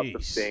wonder about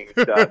some things.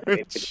 But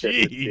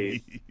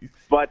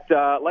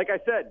like I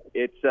said,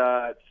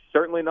 it's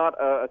certainly not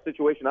a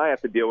situation I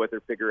have to deal with or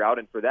figure out,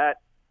 and for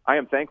that, I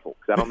am thankful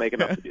because I don't make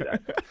enough to do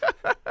that.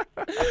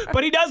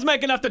 But he does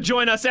make enough to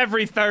join us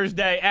every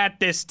Thursday at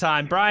this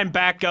time. Brian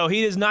Batko,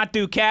 he does not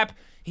do cap.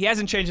 He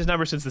hasn't changed his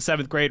number since the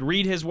 7th grade.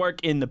 Read his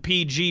work in the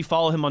PG.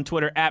 Follow him on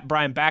Twitter at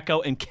Brian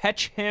Batko and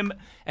catch him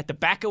at the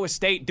Batko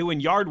Estate doing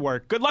yard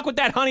work. Good luck with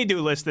that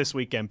honeydew list this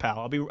weekend, pal.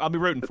 I'll be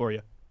rooting for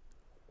you.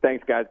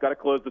 Thanks, guys. Got to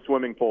close the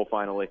swimming pool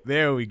finally.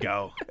 There we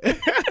go.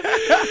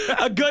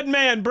 A good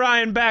man,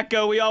 Brian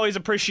Batko. We always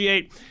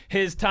appreciate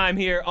his time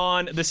here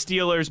on the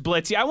Steelers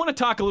Blitz. Yeah, I want to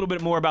talk a little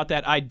bit more about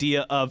that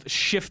idea of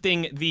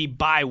shifting the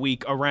bye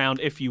week around,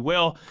 if you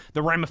will,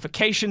 the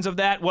ramifications of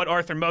that, what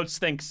Arthur Moats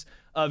thinks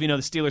of, the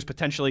Steelers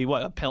potentially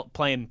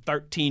playing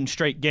 13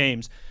 straight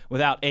games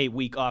without a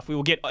week off. We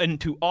will get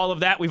into all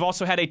of that. We've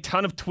also had a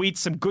ton of tweets,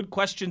 some good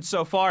questions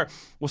so far.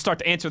 We'll start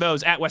to answer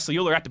those at Wesley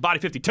Euler at The Body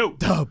 52.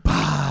 The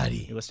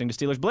Body. You're listening to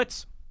Steelers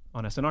Blitz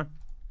on SNR.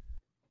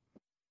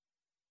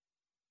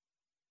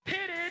 Hit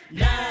it.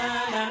 Na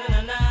na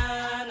na na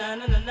na na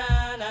na na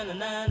na na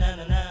na na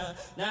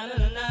na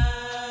na na.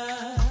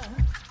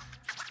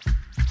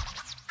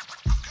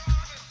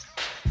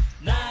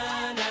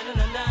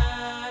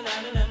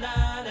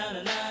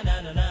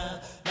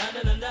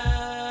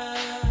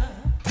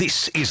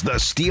 This is the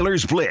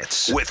Steelers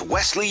Blitz with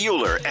Wesley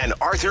Euler and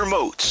Arthur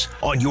Moats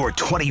on your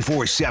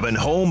 24/7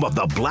 home of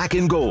the black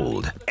and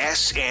gold,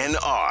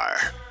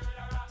 SNR.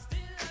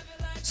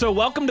 So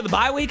welcome to the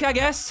bye week, I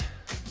guess.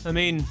 I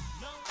mean,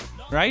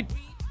 right?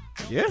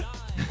 Yeah.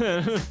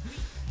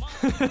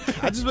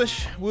 I just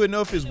wish we would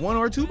know if it's 1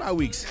 or 2 bye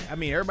weeks. I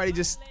mean, everybody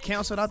just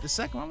canceled out the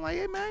second one. I'm like,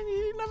 hey, man,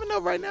 you never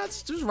know right now.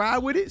 Just ride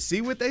with it.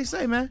 See what they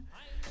say, man.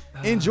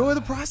 Enjoy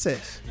the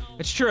process.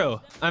 It's true.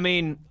 I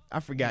mean,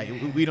 I forgot.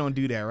 We don't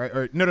do that, right?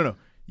 Or no.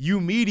 You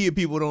media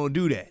people don't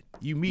do that.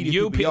 You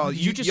media people,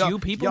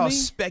 y'all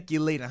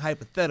speculating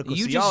hypotheticals.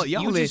 You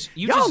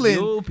know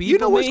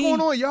what's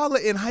going on? Y'all are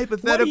in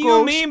hypothetical. What do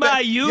you mean by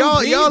you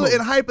people? Y'all are in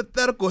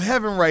hypothetical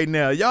heaven right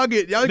now.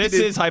 This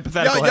is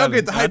hypothetical Y'all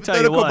get the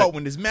hypothetical about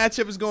when this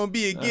matchup is going to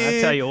be again.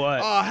 I tell you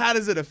what. Oh, how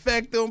does it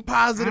affect them?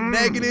 Positive,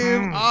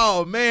 negative?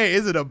 Oh man,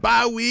 is it a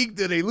bye week?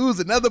 Do they lose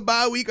another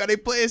bye week? Are they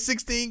playing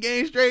 16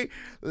 games straight?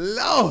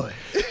 Lord.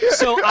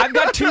 So I've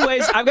got two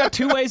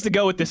ways to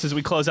go with this as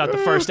we close out the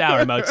first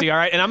hour, Mozi. All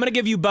right, and I'm going to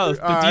give you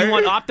both. But do you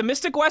want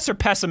optimistic Wes or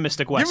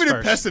pessimistic Wes first? Give me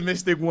the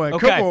pessimistic one.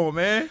 Okay. Come on,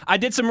 man. I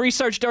did some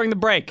research during the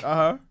break.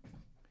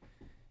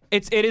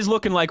 It is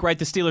looking like, right,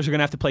 the Steelers are going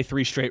to have to play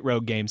 3 straight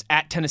road games.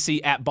 At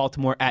Tennessee, at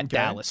Baltimore, at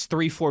Dallas.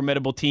 3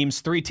 formidable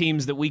teams, 3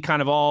 teams that we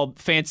kind of all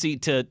fancy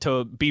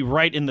to be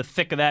right in the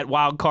thick of that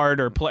wild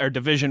card or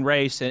division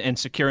race and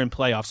securing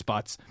playoff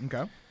spots.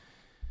 Okay.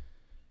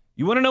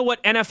 You want to know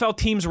what NFL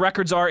teams'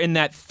 records are in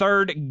that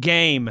third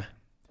game?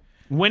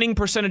 Winning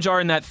percentage are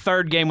in that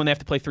third game when they have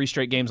to play 3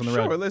 straight games on the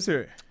road. Sure, let's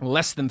hear it.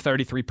 Less than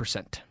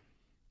 33%.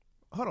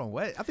 Hold on,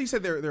 what? I think you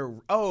said they're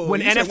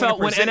when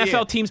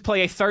NFL teams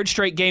play a third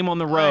straight game on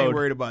the road, I ain't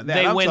worried about that.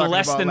 They I'm win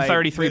less than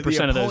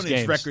 33% of those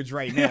games. Records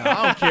right now.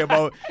 I don't care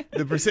about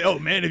the percent. Oh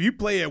man, if you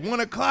play at 1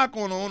 o'clock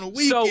on a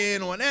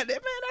weekend on that, man,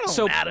 that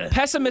don't matter. So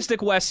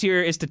pessimistic Wes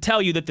here is to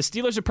tell you that the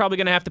Steelers are probably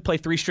going to have to play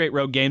 3 straight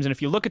road games, and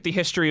if you look at the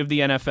history of the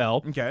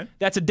NFL,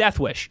 that's a death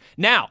wish.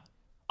 Now,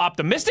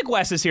 optimistic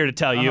Wes is here to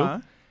tell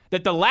you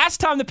that the last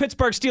time the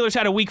Pittsburgh Steelers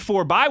had a Week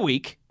 4 bye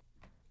week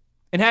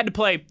and had to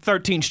play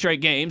 13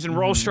 straight games and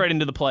roll straight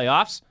into the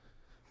playoffs,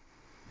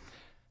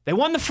 they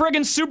won the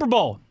friggin' Super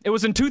Bowl. It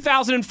was in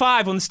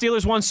 2005 when the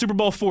Steelers won Super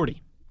Bowl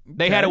 40.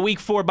 They had a Week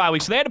 4 bye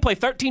week. So they had to play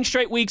 13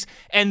 straight weeks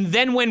and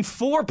then win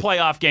 4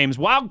 playoff games,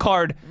 wild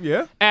card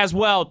as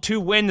well,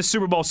 to win the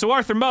Super Bowl. So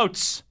Arthur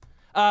Moats,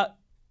 as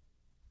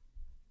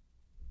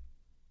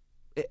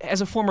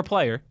a former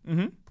player,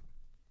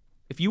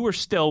 if you were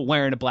still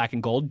wearing a black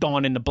and gold,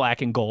 donning the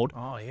black and gold.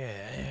 Oh, yeah.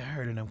 I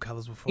heard of them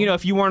colors before. You know,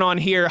 if you weren't on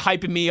here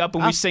hyping me up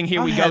when we sing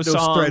Here We Go had those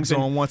songs. Threads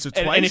on once or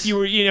twice. And if you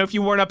were, if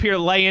you weren't up here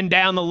laying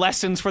down the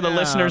lessons for the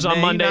listeners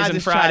on Mondays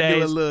and Fridays. Try to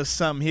do a little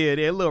something here,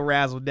 there, a little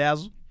razzle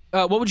dazzle.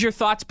 What would your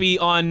thoughts be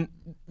on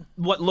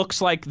what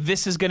looks like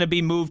this is going to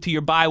be moved to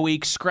your bye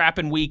week,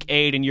 scrapping week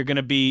 8, and you're going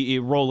to be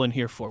rolling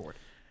here forward?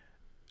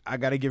 I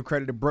got to give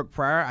credit to Brooke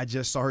Pryor. I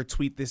just saw her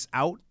tweet this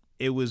out.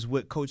 It was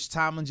what Coach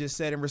Tomlin just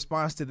said in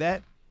response to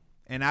that,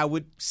 and I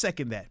would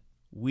second that.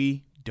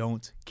 We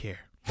don't care.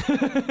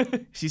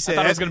 She said, I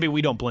thought it was going to be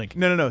we don't blink.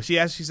 No. She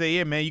said,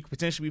 yeah, man, you could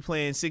potentially be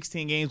playing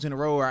 16 games in a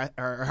row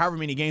or however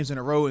many games in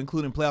a row,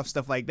 including playoff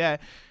stuff like that.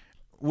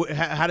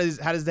 How does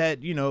that,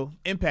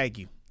 impact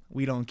you?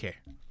 We don't care.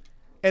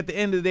 At the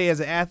end of the day, as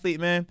an athlete,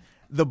 man,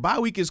 the bye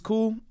week is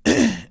cool,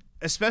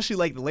 especially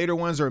like the later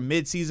ones or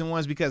mid-season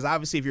ones, because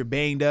obviously if you're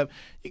banged up,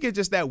 you get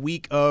just that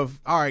week of,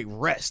 all right,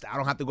 rest. I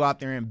don't have to go out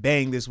there and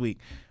bang this week.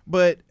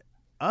 But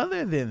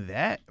other than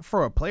that,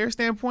 for a player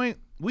standpoint,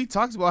 we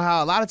talked about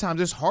how a lot of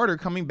times it's harder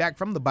coming back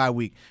from the bye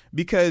week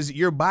because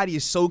your body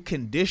is so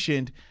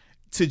conditioned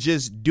to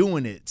just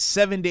doing it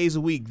 7 days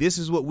a week. This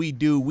is what we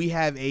do. We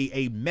have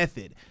a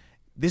method.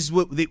 This is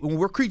when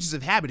we're creatures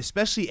of habit,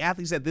 especially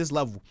athletes at this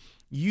level.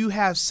 You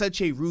have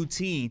such a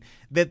routine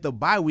that the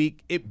bye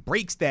week, it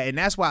breaks that. And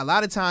that's why a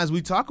lot of times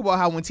we talk about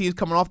how when teams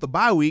coming off the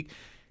bye week,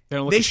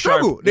 they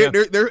struggle.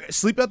 They're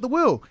sleep at the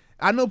wheel.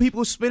 I know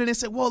people spinning and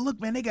say, well, look,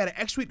 man, they got an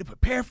extra week to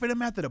prepare for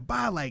them after the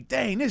bye. Like,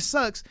 dang, this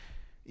sucks.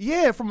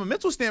 Yeah, from a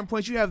mental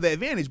standpoint, you have the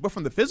advantage. But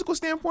from the physical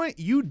standpoint,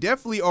 you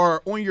definitely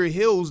are on your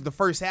heels the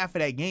first half of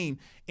that game.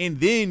 And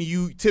then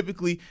you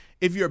typically,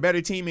 if you're a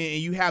better team and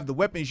you have the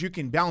weapons, you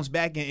can bounce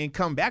back and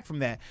come back from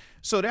that.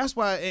 So that's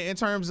why in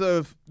terms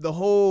of the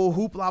whole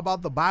hoopla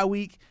about the bye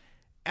week,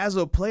 as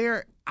a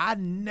player, I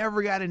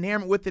never got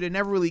enamored with it and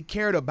never really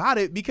cared about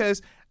it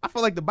because I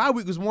felt like the bye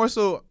week was more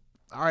so,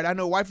 all right, I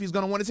know wifey's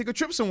going to want to take a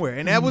trip somewhere,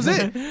 and that was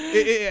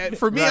it.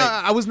 For me, right.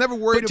 I was never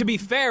worried. But to be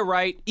fair,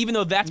 right, even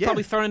though that's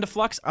probably thrown into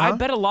flux, I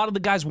bet a lot of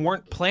the guys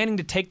weren't planning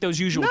to take those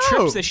usual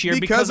trips this year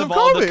because of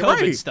all the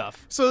COVID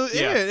stuff. So,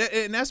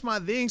 and that's my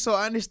thing. So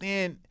I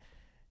understand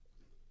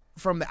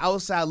from the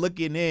outside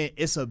looking in,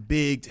 it's a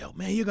big deal.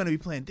 Man, you're going to be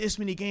playing this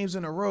many games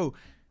in a row.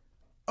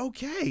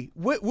 Okay.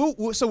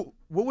 So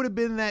what would have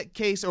been that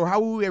case, or how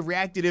would we have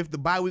reacted if the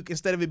bye week,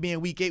 instead of it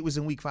being week 8, was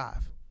in week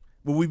 5?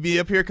 Would we be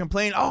up here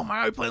complaining, oh, my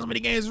God, we playing so many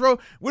games in a row?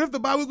 What if the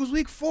bye week was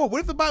week 4?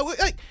 What if the bye week,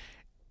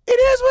 it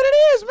is what it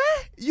is,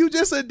 man. You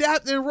just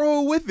adapt and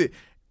roll with it.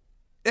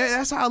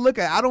 That's how I look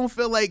at it. I don't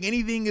feel like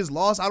anything is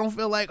lost. I don't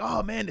feel like,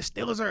 oh, man, the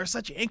Steelers are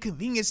such an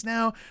inconvenience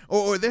now,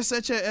 or there's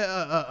such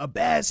a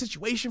bad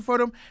situation for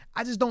them.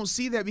 I just don't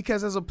see that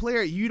because as a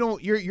player,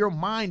 your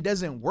mind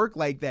doesn't work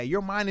like that.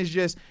 Your mind is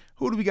just,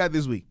 who do we got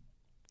this week?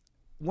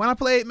 When I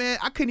played, man,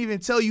 I couldn't even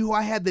tell you who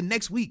I had the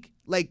next week.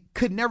 Like,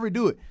 could never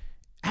do it.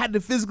 I had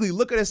to physically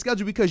look at a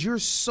schedule because you're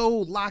so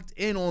locked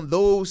in on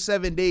those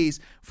 7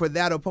 days for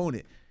that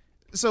opponent.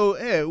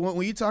 So,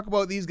 when you talk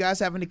about these guys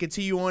having to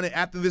continue on it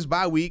after this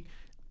bye week,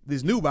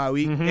 this new bye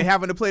week, and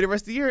having to play the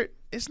rest of the year,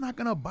 it's not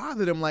going to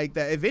bother them like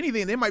that. If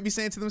anything, they might be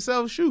saying to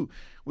themselves, shoot,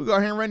 we go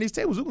ahead and run these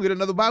tables. We're going to get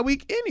another bye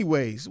week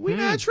anyways. We're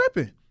not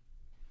tripping.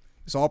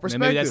 It's all perspective.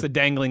 Maybe that's the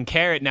dangling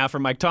carrot now for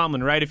Mike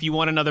Tomlin, right? If you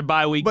want another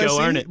bye week,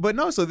 earn it. But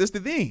no, so this is the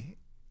thing.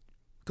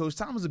 Coach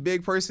Tomlin's a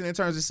big person in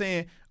terms of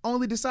saying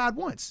only decide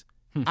once.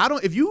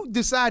 If you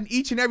decide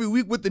each and every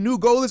week what the new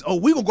goal is,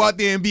 we gonna go out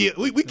there and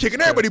we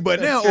kicking everybody butt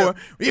now, or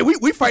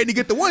we fighting to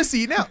get the 1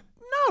 seed now.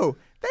 No,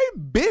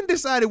 they've been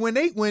decided when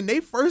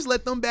they first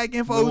let them back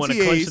in for OTAs. We want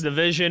to clinch the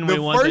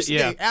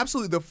division.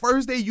 Absolutely, the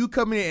first day you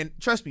come in, and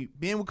trust me,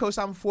 being with Coach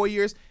Tomlin for 4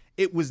 years,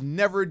 it was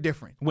never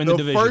different. Win the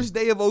division. First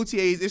day of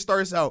OTAs, it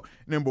starts out,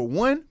 number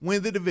 1,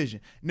 win the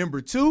division.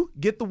 Number 2,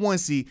 get the 1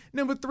 seed.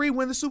 Number 3,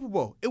 win the Super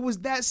Bowl. It was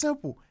that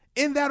simple.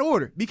 In that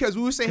order, because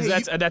we were saying,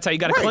 that's how you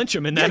got to clinch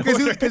them in that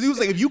order. Because he was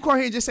like, if you come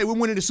here and just say we're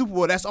winning the Super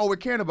Bowl, that's all we're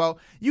caring about.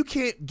 You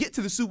can't get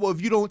to the Super Bowl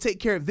if you don't take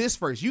care of this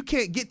first. You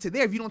can't get to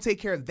there if you don't take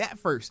care of that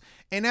first.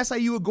 And that's how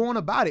you were going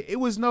about it. It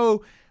was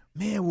no,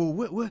 man.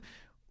 Well,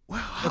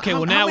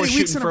 now we're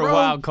shooting for a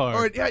wild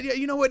card. Or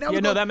you know what?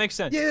 That makes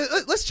sense. Yeah,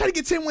 let's try to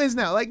get 10 wins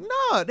now. Like,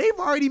 no, they've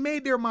already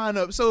made their mind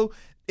up. So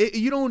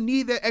you don't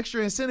need that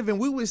extra incentive. And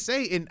we would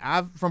say, and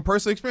I've from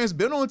personal experience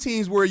been on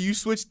teams where you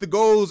switch the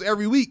goals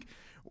every week.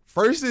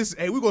 First is,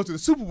 hey, we're going to the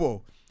Super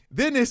Bowl.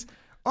 Then it's,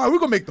 all right, we're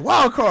going to make the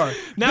wild card.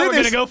 Now we're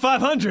going to go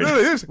 500. We're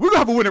going to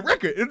have a winning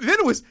record. And then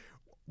it was,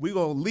 we're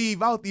going to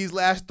leave out these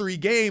last 3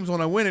 games on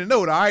a winning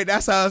note. All right,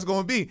 that's how it's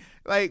going to be.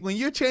 Like, when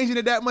you're changing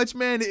it that much,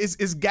 man,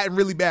 it's gotten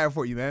really bad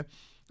for you, man.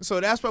 So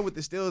that's why with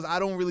the Steelers, I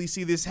don't really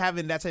see this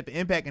having that type of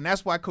impact. And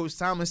that's why Coach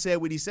Tomlin said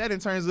what he said in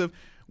terms of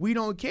we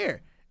don't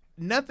care.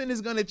 Nothing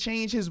is going to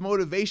change his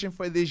motivation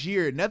for this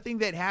year. Nothing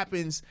that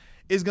happens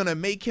is going to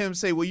make him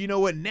say, well, you know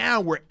what,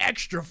 now we're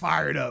extra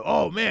fired up.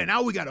 Oh, man,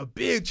 now we got a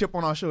big chip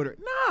on our shoulder.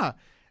 Nah,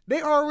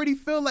 they already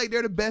feel like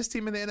they're the best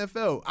team in the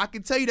NFL. I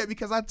can tell you that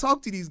because I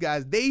talk to these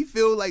guys. They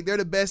feel like they're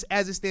the best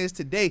as it stands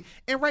today,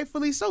 and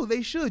rightfully so.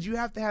 They should. You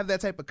have to have that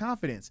type of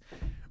confidence.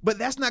 But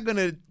that's not going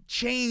to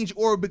change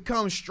or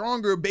become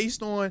stronger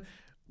based on,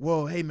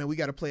 well, hey, man, we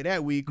got to play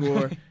that week,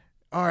 or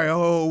all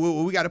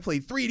right, we got to play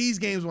 3 of these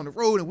games on the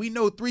road, and we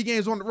know 3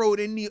 games on the road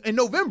in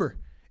November.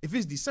 If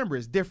it's December,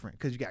 it's different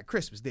because you got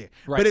Christmas there.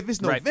 Right, but if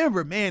it's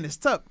November, man, it's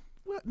tough.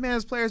 Man,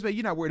 as players, man,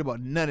 you're not worried about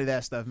none of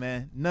that stuff,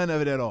 man. None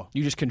of it at all.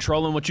 You're just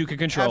controlling what you can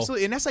control.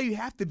 Absolutely, and that's how you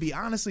have to be,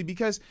 honestly,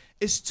 because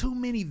it's too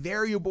many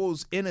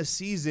variables in a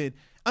season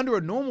under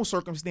a normal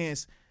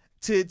circumstance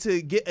to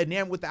get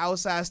enamored with the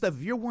outside stuff.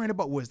 If you're worrying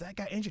about, was that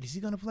guy injured? Is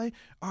he going to play?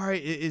 All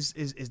right, is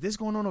this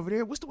going on over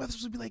there? What's the weather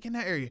supposed to be like in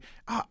that area?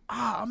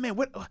 Man,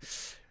 what?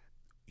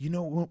 When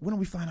are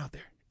we flying out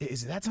there?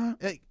 Is it that time?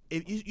 Like,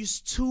 it's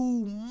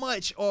too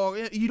much, or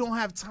you don't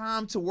have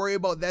time to worry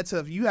about that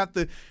stuff. You have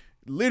to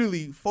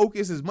literally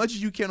focus as much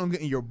as you can on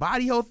getting your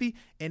body healthy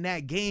and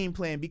that game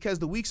plan, because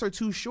the weeks are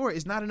too short.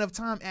 It's not enough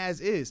time as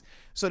is.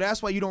 So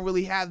that's why you don't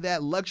really have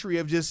that luxury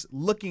of just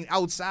looking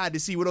outside to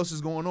see what else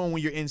is going on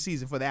when you're in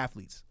season for the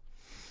athletes.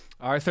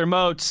 Arthur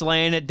Moats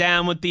laying it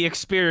down with the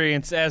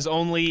experience as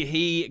only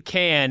he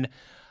can.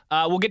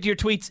 We'll get to your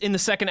tweets in the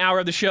second hour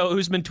of the show.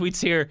 Usman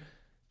tweets here,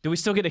 do we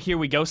still get a Here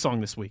We Go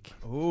song this week?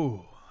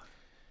 Ooh.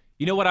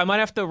 You know what? I might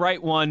have to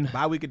write one.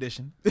 Bye-week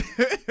edition.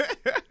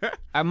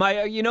 I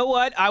might. You know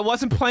what? I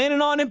wasn't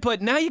planning on it,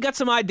 but now you got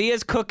some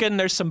ideas cooking.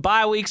 There's some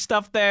bye-week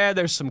stuff there.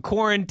 There's some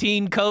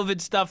quarantine COVID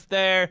stuff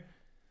there.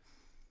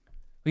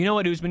 You know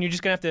what, Usman? You're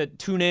just going to have to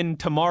tune in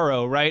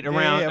tomorrow, right?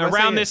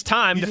 Around this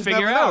time to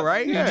figure out.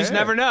 Right? You just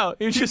never know.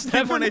 You just Keep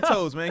never them on know. their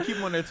toes, man. Keep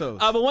them on their toes.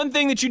 But one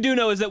thing that you do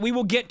know is that we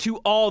will get to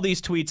all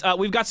these tweets.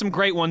 We've got some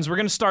great ones. We're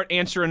going to start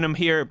answering them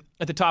here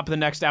at the top of the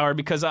next hour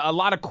because a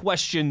lot of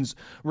questions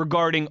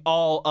regarding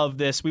all of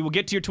this. We will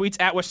get to your tweets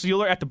at Wes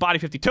Euler at the Body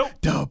 52.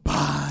 The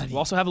Body. We'll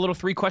also have a little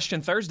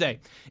 3-question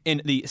Thursday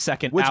in the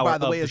second Which, hour by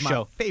the of way, the is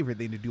show. my favorite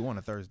thing to do on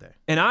a Thursday.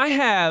 And I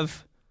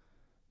have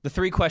the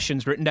 3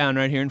 questions written down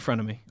right here in front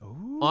of me. Ooh.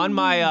 On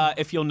my,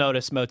 if you'll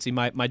notice, Mozi,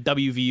 my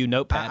WVU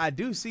notepad. I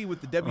do see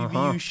with the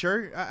WVU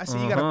shirt. I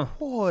see you got to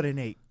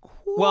coordinate.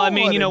 Well, I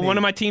mean, one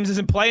of my teams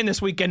isn't playing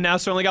this weekend now,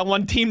 so I only got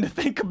one team to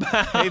think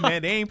about. Hey,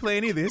 man, they ain't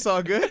playing either. It's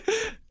all good.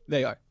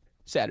 They are.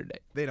 Saturday.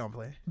 They don't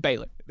play.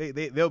 Baylor.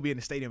 They'll be in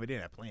the stadium, but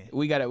they're not playing.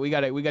 We got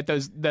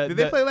those. Did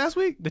they play last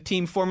week? The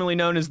team formerly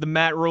known as the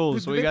Matt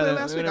Rules. Did they play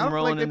last week? I don't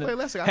feel like they played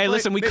last week. Hey,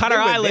 listen, we cut our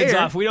eyelids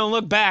off. We don't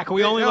look back.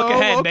 We only look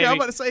ahead, okay, baby. I'm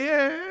about to say,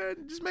 yeah,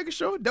 just making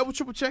sure. Double,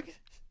 triple checking.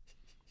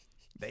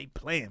 They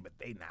playing, but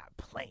they not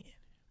playing.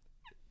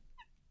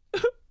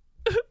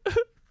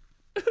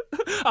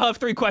 I'll have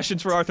 3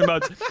 questions for Arthur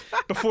Moats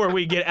before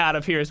we get out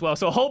of here as well.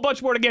 So a whole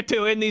bunch more to get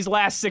to in these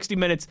last 60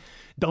 minutes.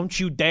 Don't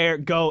you dare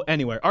go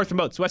anywhere. Arthur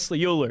Moats,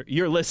 Wesley Euler,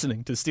 you're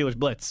listening to Steelers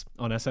Blitz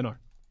on SNR.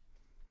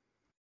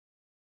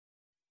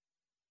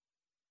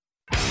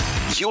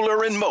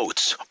 Euler and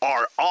Moats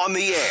are on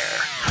the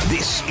air.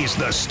 This is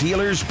the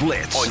Steelers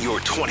Blitz on your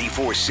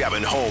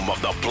 24/7 home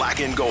of the black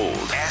and gold.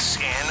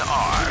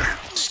 SNR,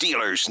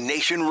 Steelers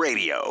Nation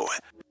Radio.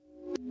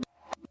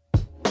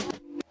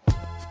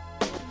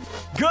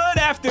 Good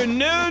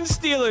afternoon,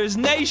 Steelers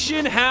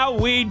Nation. How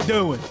we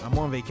doing? I'm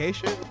on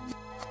vacation,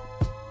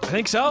 I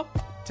think so.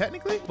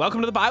 technically.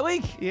 Welcome to the bye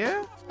week.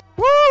 Yeah.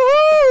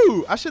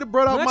 Woo! I should have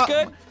brought out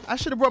Good. I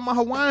should have brought my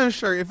Hawaiian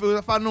shirt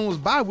if I knew it was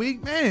bye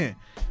week. Man,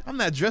 I'm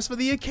not dressed for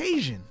the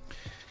occasion.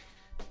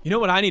 You know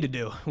what I need to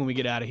do when we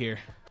get out of here?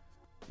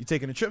 You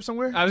taking a trip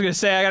somewhere? I was gonna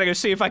say I gotta go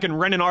see if I can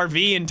rent an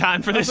RV in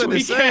time for this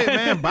weekend. Say,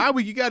 man, bye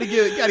week you gotta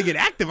get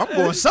active. I'm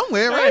going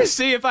somewhere, I right? gotta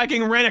see if I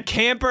can rent a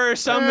camper or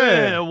something.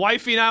 Yeah. And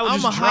wifey and I will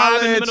I'm just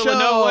drive in the middle of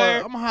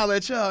nowhere. I'm gonna holler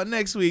at y'all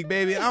next week,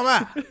 baby. I'm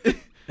out.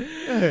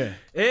 Yeah.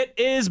 It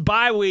is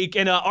bye week,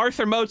 and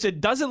Arthur Moats,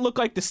 it doesn't look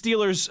like the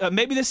Steelers,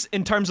 maybe this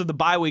in terms of the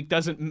bye week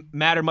doesn't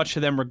matter much to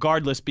them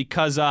regardless,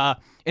 because an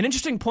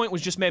interesting point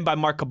was just made by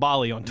Mark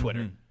Kaboly on Twitter.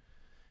 Mm-hmm.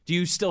 Do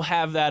you still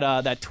have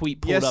that tweet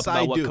pulled up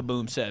about what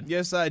Kaboom said?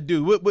 Yes, I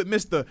do. With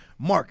Mr.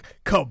 Mark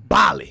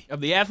Kaboly.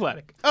 Of The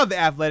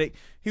Athletic.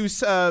 He was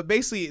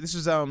basically, this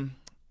was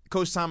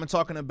Coach Simon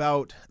talking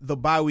about the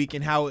bye week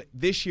and how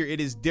this year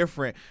it is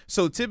different.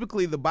 So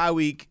typically the bye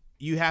week,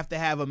 you have to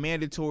have a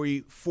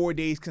mandatory 4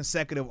 days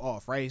consecutive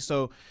off, right?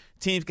 So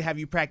teams can have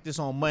you practice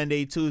on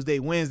Monday, Tuesday,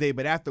 Wednesday,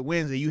 but after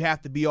Wednesday, you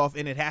have to be off,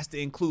 and it has to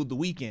include the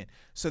weekend.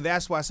 So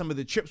that's why some of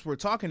the trips we're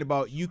talking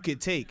about you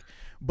could take.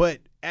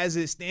 But as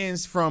it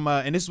stands from,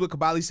 and this is what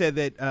Kaboly said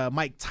that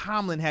Mike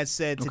Tomlin had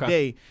said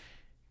today,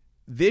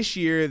 this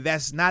year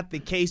that's not the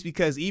case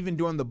because even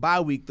during the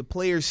bye week, the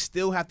players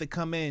still have to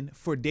come in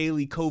for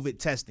daily COVID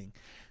testing.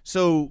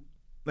 So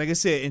like I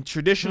said, in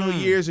traditional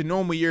years and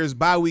normal years,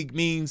 bye week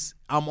means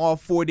I'm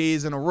off 4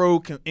 days in a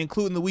row,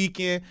 including the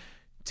weekend.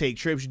 Take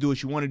trips, you do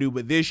what you want to do.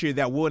 But this year,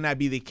 that will not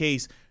be the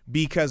case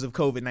because of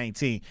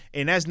COVID-19.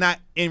 And that's not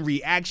in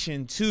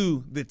reaction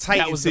to the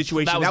Titans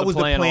situation. That was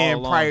the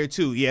plan prior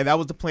to. Yeah, that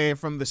was the plan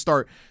from the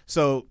start.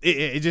 So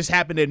it just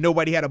happened that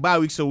nobody had a bye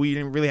week, so we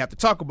didn't really have to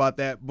talk about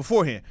that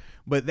beforehand.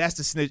 But that's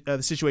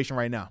the situation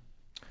right now.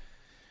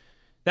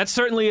 That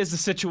certainly is the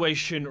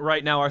situation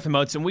right now, Arthur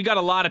Moats, and we got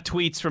a lot of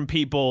tweets from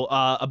people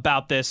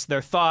about this,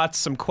 their thoughts,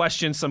 some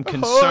questions, some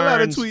concerns. A whole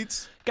lot of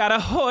tweets. Got a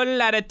whole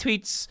lot of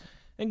tweets,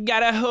 and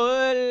got a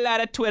whole lot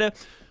of Twitter.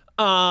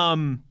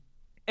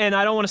 And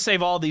I don't want to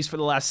save all these for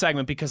the last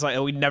segment because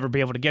we'd never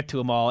be able to get to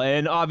them all.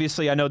 And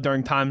obviously, I know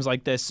during times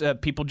like this,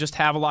 people just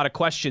have a lot of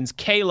questions.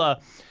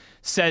 Kayla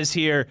says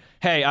here,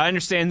 hey, I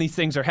understand these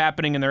things are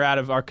happening and they're out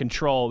of our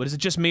control, but is it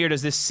just me or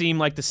does this seem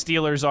like the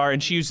Steelers are,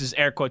 and she uses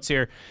air quotes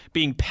here,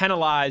 being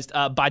penalized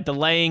by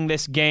delaying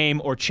this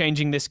game or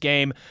changing this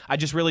game? I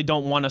just really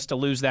don't want us to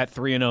lose that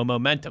 3-0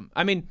 momentum.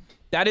 I mean,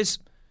 that is,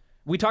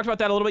 we talked about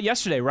that a little bit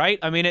yesterday, right?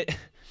 I mean,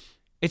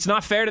 it's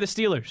not fair to the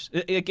Steelers.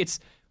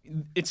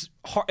 It's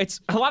hard.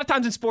 It's a lot of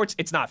times in sports,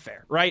 it's not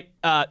fair, right?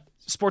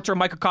 Sports are a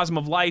microcosm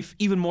of life,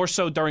 even more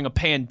so during a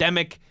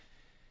pandemic.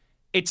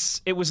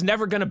 It was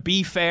never going to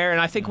be fair,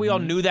 and I think we all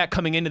knew that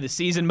coming into the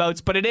season,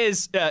 Moats. But it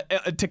is,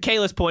 to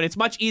Kayla's point, it's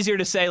much easier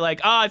to say, like,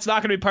 it's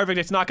not going to be perfect,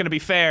 it's not going to be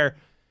fair.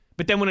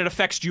 But then when it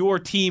affects your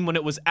team, when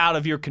it was out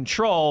of your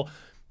control,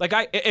 like,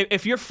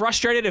 if you're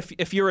frustrated,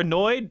 if you're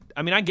annoyed,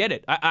 I mean, I get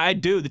it. I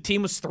do. The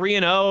team was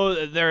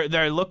 3-0.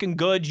 They're looking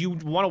good. You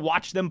want to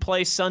watch them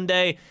play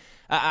Sunday.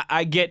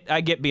 I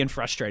get being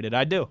frustrated.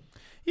 I do.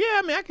 Yeah,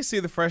 I mean, I can see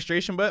the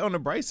frustration, but on the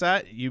bright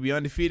side, you'll be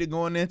undefeated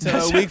going into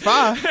week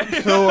 5.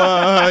 So,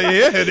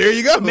 yeah, there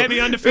you go. Maybe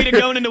undefeated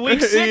going into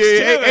week 6, too.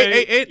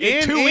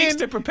 And 2 weeks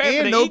to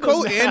prepare for the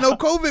Eagles. And no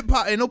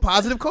COVID, and no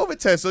positive COVID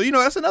test. So,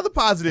 that's another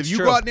positive. You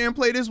go out there and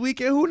play this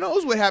weekend, who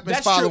knows what happens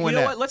following that. You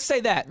know what? Let's say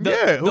that.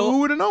 Who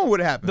would have known what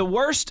happened? The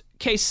worst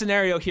case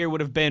scenario here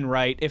would have been,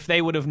 right, if they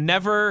would have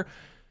never...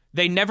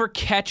 They never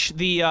catch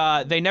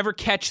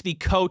the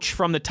coach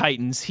from the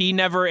Titans. He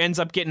never ends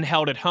up getting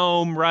held at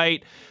home,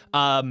 right?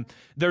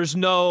 There's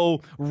no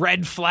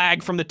red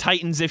flag from the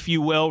Titans, if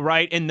you will,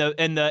 right? And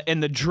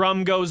the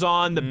drum goes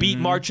on, the beat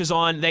marches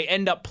on. They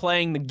end up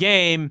playing the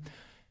game,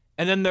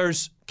 and then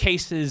there's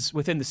cases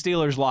within the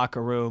Steelers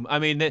locker room. I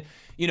mean,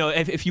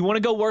 if you want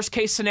to go worst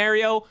case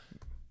scenario,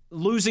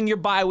 losing your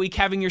bye week,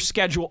 having your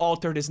schedule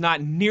altered is not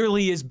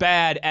nearly as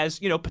bad as,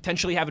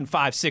 potentially having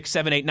 5, 6,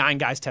 7, 8, 9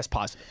 guys test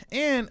positive.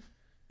 And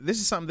this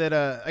is something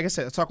that, like I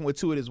said, I was talking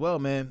with Tuit as well,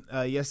 man,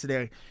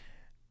 yesterday.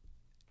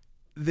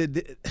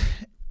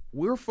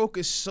 We're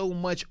focused so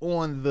much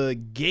on the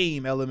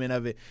game element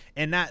of it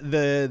and not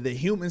the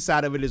human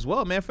side of it as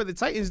well, man. For the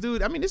Titans,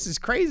 dude, I mean, this is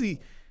crazy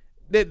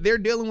that they're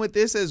dealing with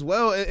this as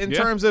well in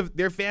terms of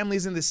their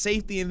families and the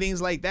safety and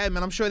things like that,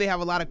 man. I'm sure they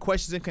have a lot of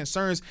questions and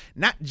concerns,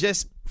 not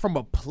just from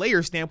a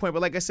player standpoint,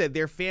 but like I said,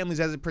 their families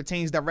as it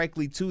pertains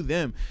directly to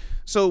them.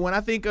 So when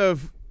I think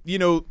of,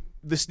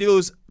 the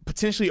Steelers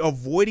potentially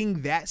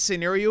avoiding that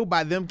scenario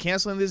by them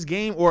canceling this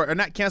game or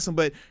not canceling,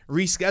 but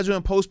rescheduling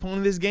and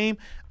postponing this game,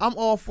 I'm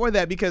all for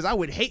that because I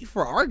would hate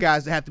for our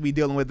guys to have to be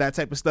dealing with that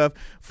type of stuff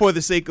for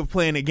the sake of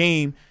playing a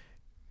game.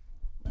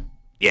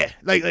 Yeah,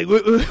 like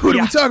what are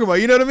we talking about?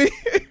 You know what I mean?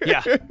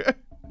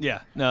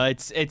 Yeah. No,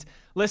 it's.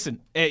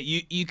 Listen,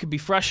 you can be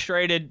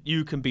frustrated,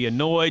 you can be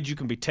annoyed, you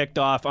can be ticked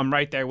off. I'm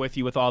right there with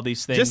you with all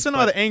these things. Just send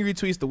all the angry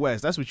tweets to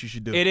Wes. That's what you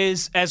should do. It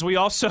is, as we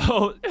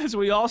also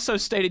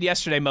stated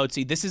yesterday,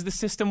 Mozi, this is the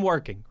system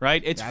working,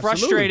 right? It's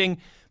frustrating,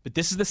 but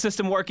this is the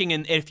system working.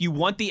 And if you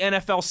want the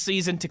NFL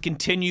season to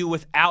continue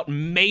without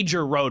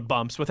major road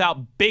bumps,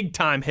 without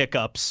big-time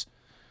hiccups,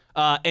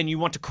 and you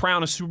want to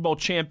crown a Super Bowl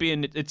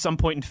champion at some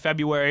point in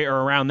February or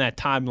around that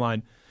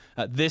timeline,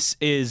 this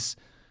is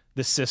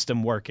the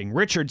system working.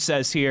 Richard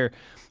says here,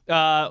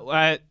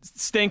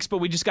 stinks, but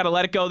we just got to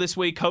let it go this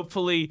week.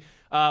 Hopefully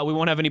we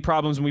won't have any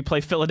problems when we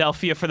play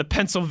Philadelphia for the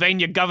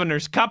Pennsylvania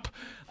Governor's Cup.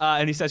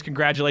 And he says,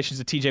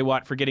 congratulations to TJ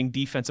Watt for getting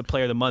Defensive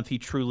Player of the Month. He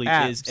truly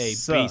is a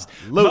beast.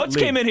 Moats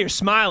came in here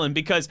smiling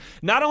because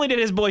not only did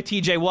his boy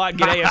TJ Watt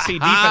get AFC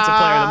Defensive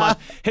Player of the Month,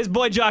 his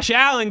boy Josh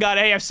Allen got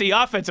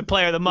AFC Offensive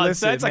Player of the Month.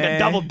 Listen, so it's like a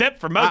double dip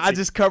for Moats. I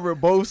just covered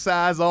both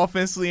sides,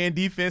 offensively and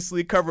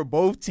defensively, covered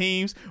both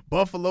teams,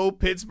 Buffalo,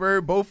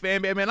 Pittsburgh, both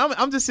fan base. Man,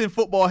 I'm just in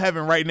football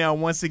heaven right now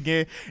once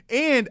again.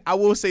 And I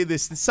will say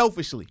this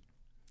selfishly.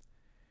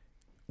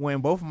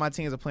 When both of my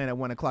teams are playing at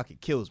 1 o'clock, it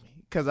kills me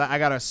because I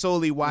got to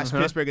solely watch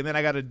Pittsburgh and then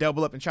I got to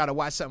double up and try to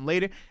watch something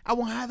later. I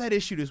won't have that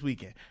issue this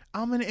weekend.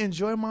 I'm going to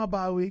enjoy my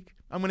bye week.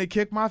 I'm going to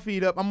kick my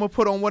feet up. I'm going to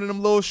put on one of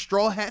them little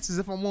straw hats as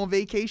if I'm on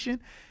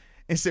vacation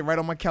and sit right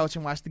on my couch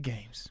and watch the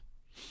games.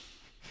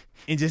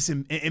 And just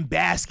and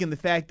bask in the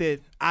fact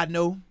that I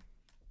know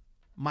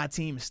my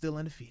team is still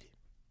undefeated.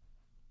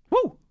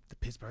 Woo! The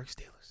Pittsburgh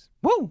Steelers.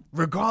 Woo!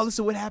 Regardless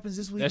of what happens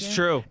this weekend. That's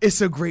true. It's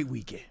a great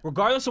weekend.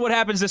 Regardless of what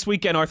happens this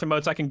weekend, Arthur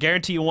Moats, I can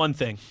guarantee you one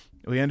thing.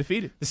 We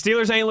undefeated. The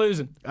Steelers ain't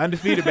losing.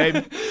 Undefeated,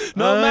 baby.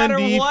 No matter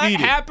what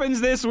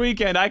happens this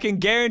weekend, I can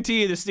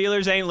guarantee you the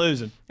Steelers ain't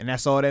losing. And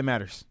that's all that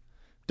matters.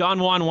 Don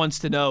Juan wants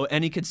to know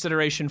any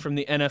consideration from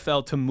the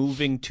NFL to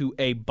moving to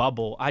a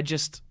bubble. I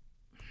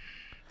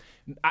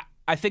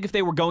think if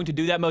they were going to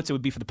do that, Moats, it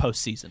would be for the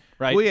postseason,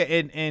 right? Well, yeah,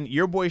 and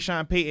your boy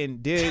Sean Payton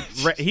did.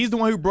 He's the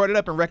one who brought it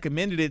up and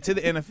recommended it to the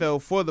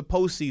NFL for the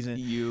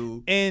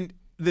postseason. And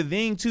the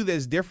thing, too,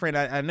 that's different,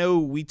 I know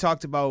we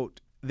talked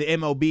about the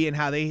MLB and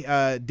how they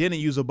didn't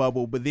use a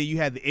bubble, but then you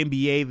had the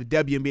NBA, the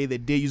WNBA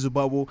that did use a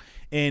bubble,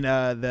 and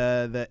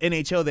the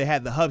NHL that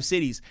had the hub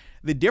cities.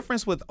 The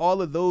difference with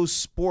all of those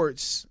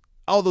sports,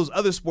 all those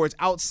other sports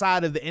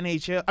outside of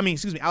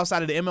the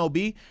outside of the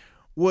MLB,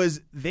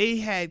 was they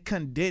had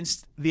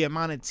condensed the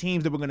amount of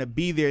teams that were going to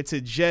be there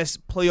to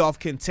just playoff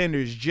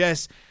contenders,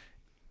 just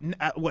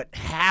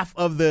half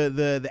of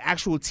the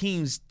actual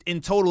teams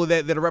in total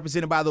that are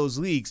represented by those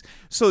leagues.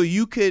 So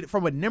you could,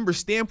 from a number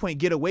standpoint,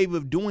 get away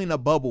with doing a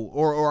bubble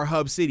or a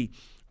hub city.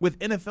 With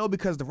NFL,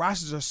 because the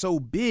rosters are so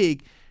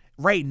big,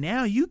 right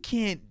now you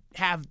can't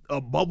have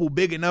a bubble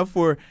big enough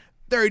for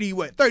 32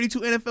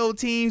 NFL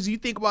teams. You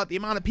think about the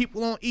amount of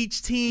people on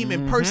each team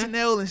and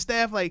personnel and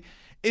staff, like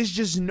it's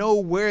just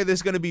nowhere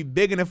that's going to be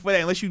big enough for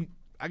that unless you,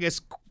 I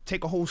guess,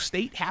 take a whole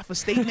state, half a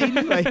state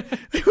maybe. Like,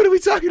 what are we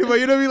talking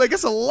about? You know what I mean? Like,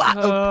 it's a lot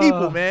of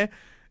people, man.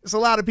 It's a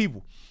lot of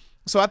people.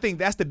 So I think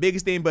that's the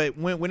biggest thing. But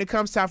when it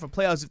comes time for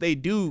playoffs, if they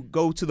do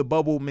go to the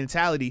bubble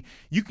mentality,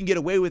 you can get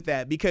away with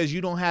that because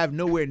you don't have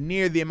nowhere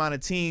near the amount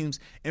of teams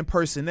and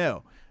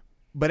personnel.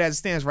 But as it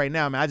stands right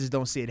now, man, I just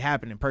don't see it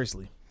happening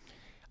personally.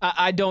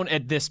 I don't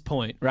at this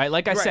point, right?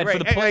 Like I said,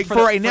 right. For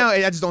right now,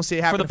 I just don't see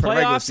it happening for the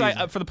regular playoffs.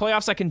 season. For the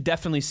playoffs, I can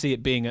definitely see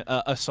it being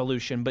a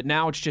solution. But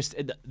now it's just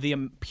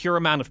the pure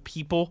amount of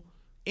people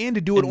and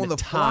to do it on the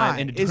fly.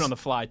 And to do it on the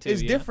fly too.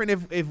 It's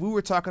different if we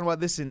were talking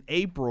about this in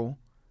April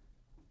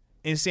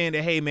and saying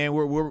that, hey, man,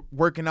 we're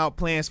working out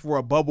plans for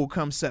a bubble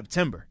come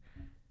September.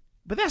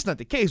 But that's not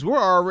the case. We're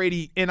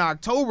already in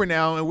October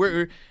now, and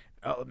we're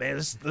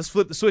let's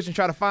flip the switch and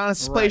try to find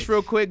us a place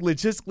real quick.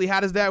 Logistically, how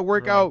does that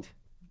work out?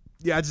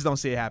 Yeah, I just don't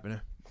see it happening.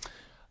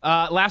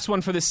 Last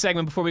one for this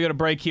segment before we go to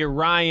break here.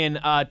 Ryan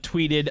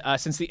tweeted,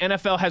 since the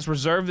NFL has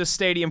reserved the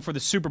stadium for the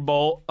Super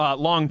Bowl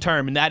long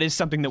term, and that is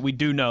something that we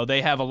do know,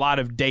 they have a lot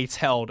of dates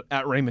held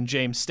at Raymond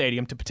James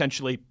Stadium to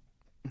potentially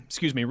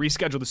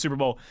reschedule the Super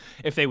Bowl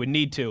if they would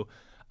need to.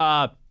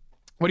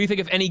 What do you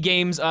think of any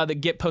games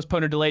that get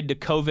postponed or delayed to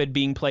COVID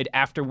being played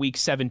after Week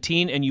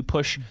 17 and you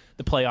push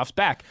the playoffs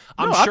back?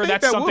 I'm sure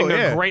that's something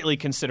they're greatly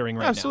considering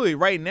right now. Absolutely.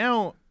 Right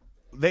now,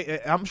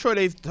 I'm sure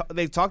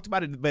they've talked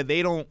about it, but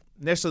they don't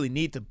necessarily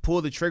need to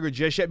pull the trigger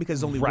just yet because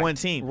it's only one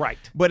team. Right.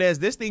 But as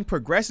this thing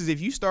progresses, if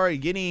you start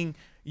getting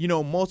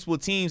multiple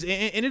teams,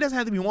 and it doesn't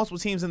have to be multiple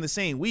teams in the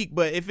same week,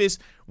 but if it's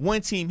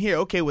one team here,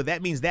 okay, well,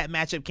 that means that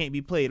matchup can't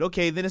be played.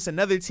 Okay, then it's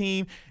another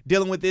team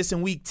dealing with this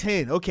in Week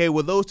 10. Okay,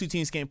 well, those two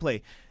teams can't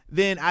play.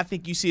 Then I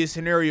think you see a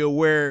scenario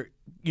where,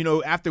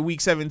 after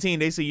Week 17,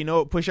 they say,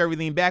 push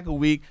everything back a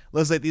week.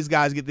 Let's let these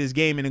guys get this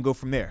game in and go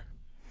from there.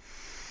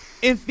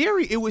 In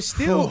theory, it would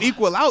still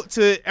equal out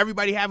to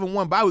everybody having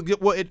one bye week.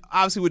 Well, it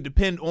obviously would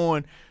depend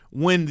on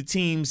when the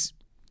teams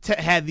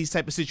had these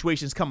type of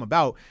situations come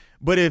about.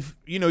 But if,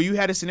 you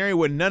had a scenario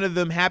where none of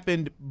them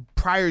happened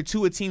prior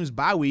to a team's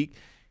bye week,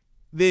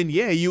 then,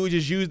 yeah, you would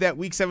just use that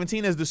Week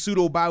 17 as the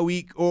pseudo bye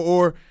week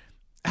or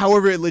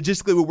however it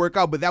logistically would work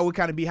out. But that would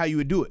kind of be how you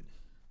would do it.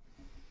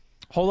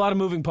 Whole lot of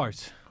moving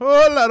parts.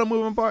 Whole lot of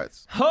moving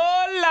parts.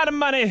 Whole lot of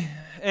money.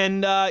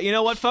 And you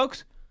know what,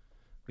 folks?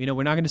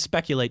 We're not going to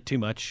speculate too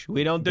much.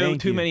 We don't do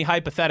too many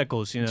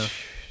hypotheticals,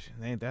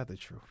 Ain't that the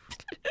truth?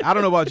 I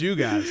don't know about you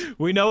guys.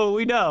 We know what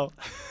we know.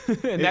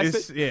 And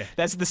that's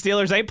the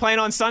Steelers ain't playing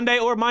on Sunday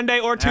or Monday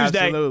or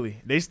Tuesday.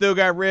 Absolutely. They still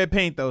got red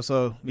paint, though,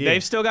 so yeah.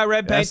 They've still got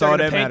red paint. They're going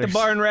to paint the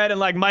barn red, and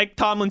like Mike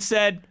Tomlin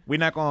said, we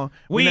don't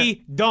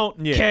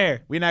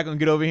care. We're not going to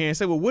get over here and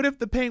say, well, what if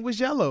the paint was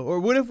yellow? Or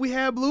what if we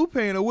had blue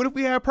paint? Or what if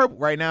we had purple?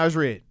 Right now it's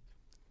red.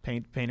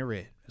 Paint it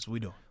red. That's what we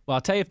doing. Well,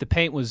 I'll tell you, if the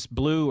paint was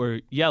blue or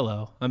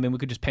yellow, we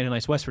could just paint a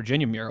nice West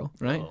Virginia mural,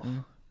 right?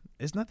 Oh.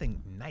 There's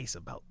nothing nice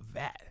about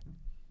that,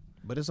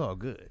 but it's all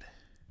good.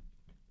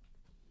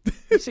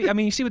 You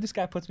see what this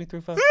guy puts me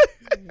through, folks?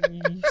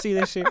 You see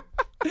this shit?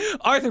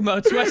 Arthur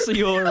Moats,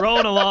 Wesley Euler,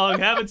 rolling along,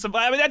 having some.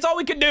 That's all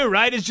we can do,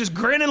 right? Is just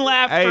grin and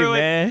laugh through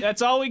it.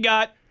 That's all we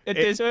got.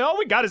 All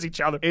we got is each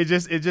other. It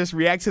just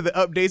reacts to the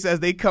updates as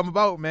they come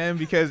about, man,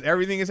 because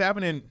everything is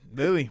happening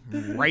literally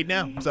right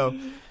now. So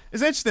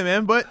it's interesting,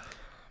 man, but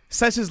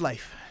such is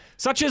life.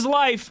 Such is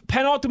life.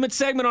 Penultimate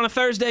segment on a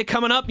Thursday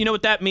coming up. You know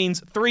what that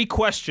means. 3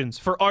 questions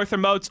for Arthur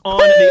Moats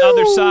on the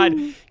other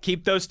side.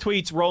 Keep those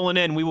tweets rolling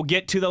in. We will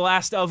get to the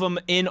last of them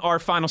in our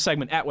final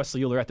segment at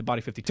Wesley Euler at the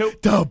Body 52.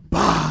 The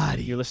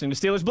Body. You're listening to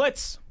Steelers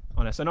Blitz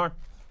on SNR.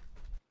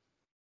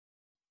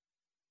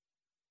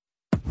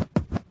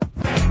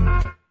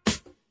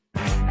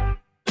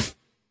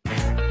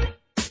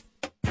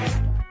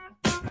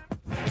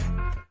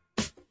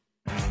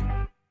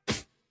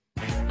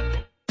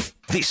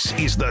 This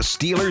is the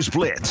Steelers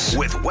Blitz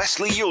with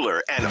Wesley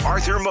Euler and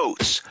Arthur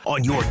Moats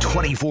on your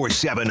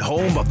 24/7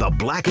 home of the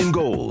black and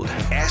gold,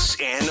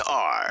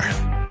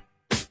 SNR.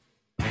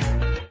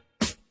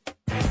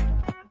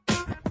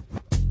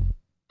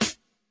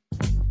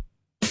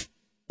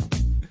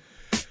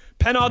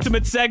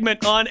 Penultimate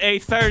segment on a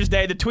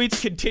Thursday. The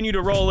tweets continue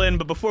to roll in,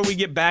 but before we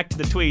get back to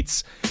the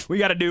tweets, we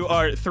got to do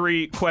our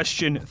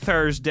 3-question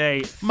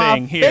Thursday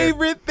thing here. My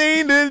favorite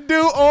thing to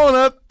do on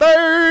a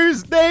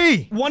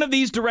Thursday. One of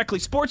these directly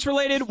sports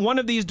related, one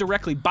of these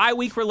directly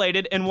bye-week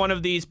related, and one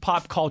of these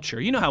pop culture.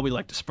 You know how we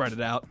like to spread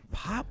it out.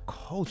 Pop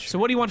culture. So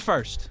what do you want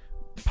first?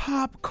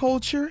 Pop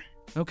culture.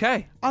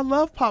 Okay. I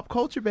love pop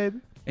culture, baby.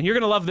 And you're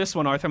going to love this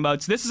one, Arthur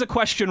Moats. This is a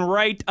question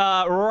right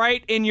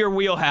in your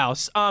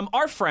wheelhouse.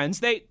 Our friends,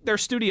 their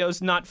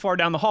studio's not far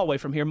down the hallway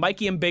from here,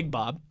 Mikey and Big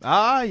Bob.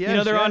 Ah, yes. You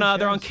know, they're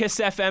yes. on Kiss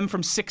FM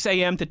from 6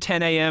 a.m. to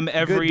 10 a.m.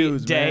 every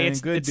dudes, day.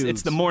 man.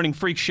 It's the morning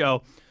freak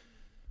show.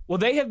 Well,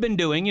 they have been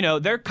doing,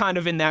 they're kind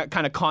of in that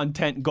kind of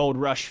content gold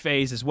rush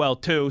phase as well,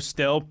 too,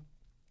 still.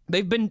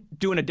 They've been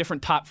doing a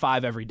different top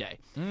 5 every day.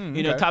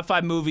 Okay. Top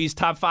 5 movies,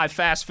 top 5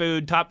 fast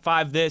food, top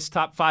 5 this,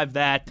 top 5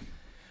 that.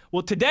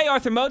 Well, today,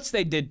 Arthur Moats,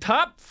 they did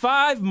top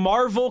 5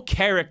 Marvel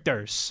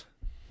characters.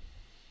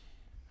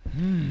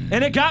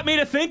 And it got me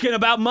to thinking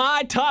about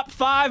my top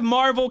 5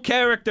 Marvel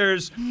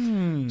characters.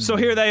 So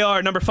here they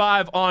are. Number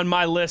 5 on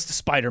my list,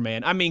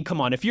 Spider-Man. I mean, come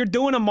on. If you're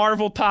doing a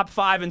Marvel top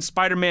 5 and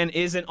Spider-Man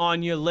isn't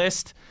on your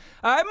list,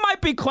 I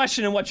might be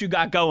questioning what you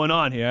got going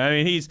on here. I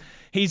mean,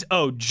 he's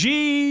OG.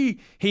 He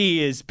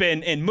has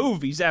been in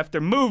movies after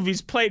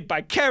movies, played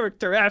by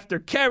character after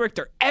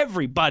character.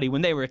 Everybody,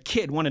 when they were a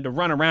kid, wanted to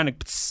run around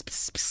and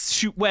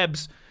shoot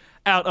webs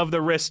out of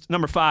the wrist.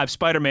 Number 5,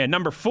 Spider-Man.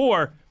 Number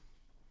 4,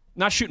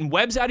 not shooting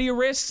webs out of your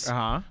wrists,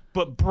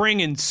 but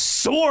bringing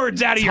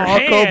swords out of your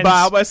hands. Talk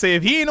about, I say,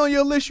 if he ain't on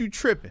your list, you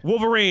tripping.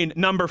 Wolverine,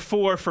 number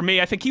 4 for me.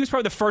 I think he was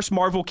probably the first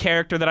Marvel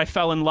character that I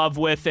fell in love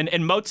with.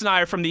 And Moats and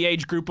I are from the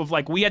age group of,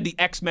 we had the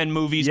X-Men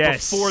movies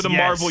before the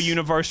Marvel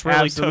universe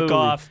really took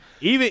off.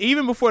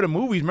 Even before the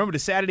movies, remember the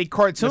Saturday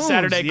cartoons? The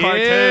Saturday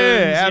cartoons.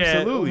 Yeah,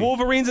 absolutely.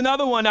 Wolverine's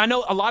another one. I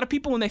know a lot of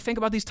people, when they think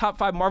about these top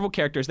 5 Marvel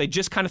characters, they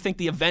just kind of think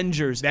the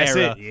Avengers era.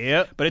 That's it,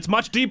 yep. But it's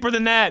much deeper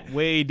than that.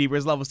 Way deeper.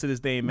 There's levels to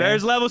this thing, man.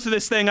 There's levels to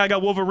this thing. I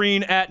got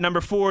Wolverine at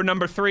number 4.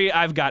 Number 3,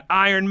 I've got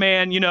Iron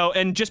Man,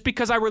 and just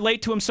because I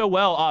relate to him so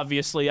well,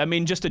 obviously. I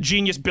mean, just a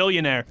genius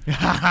billionaire.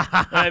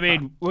 I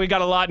mean, we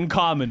got a lot in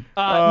common.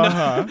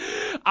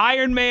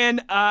 Iron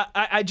Man,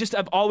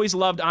 I've always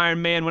loved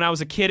Iron Man. When I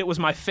was a kid, it was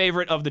my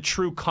favorite of the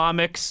true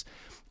comics.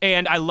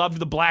 And I loved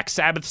the Black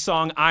Sabbath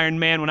song Iron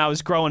Man when I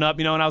was growing up.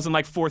 When I was in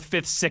 4th,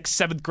 5th, 6th,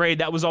 7th grade,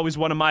 that was always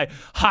one of my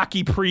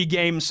hockey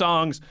pregame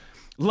songs.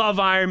 Love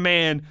Iron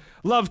Man.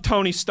 Love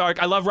Tony Stark.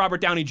 I love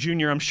Robert Downey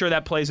Jr. I'm sure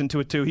that plays into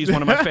it too. He's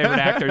one of my favorite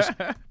actors.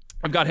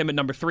 I've got him at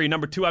number 3.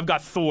 Number 2, I've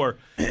got Thor.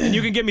 And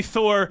you can give me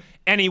Thor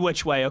any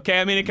which way,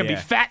 okay? I mean, it can be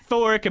fat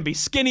Thor, it can be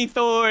skinny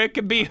Thor, it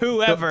can be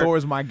whoever.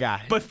 Thor's my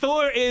guy. But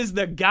Thor is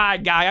the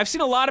guy. I've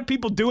seen a lot of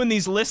people doing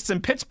these lists in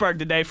Pittsburgh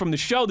today from the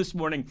show this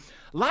morning.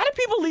 A lot of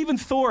people leaving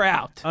Thor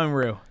out.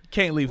 Unreal.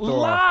 Can't leave Thor out. A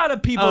lot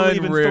of people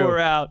leaving Thor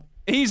out.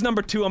 He's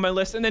number 2 on my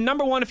list. And then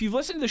number 1, if you've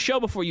listened to the show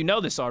before, you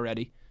know this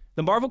already.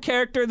 The Marvel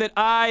character that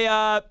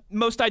I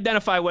most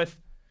identify with,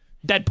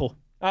 Deadpool.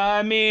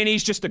 I mean,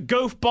 he's just a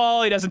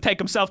goofball. He doesn't take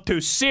himself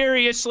too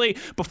seriously.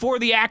 Before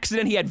the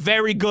accident, he had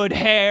very good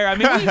hair. I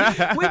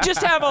mean, we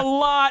just have a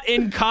lot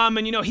in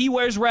common. He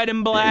wears red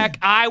and black.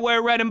 I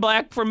wear red and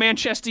black for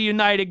Manchester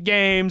United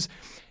games.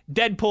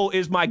 Deadpool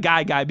is my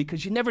guy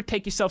because you never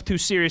take yourself too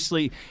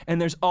seriously,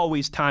 and there's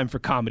always time for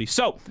comedy.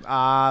 So,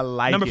 I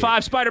like number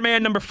 5,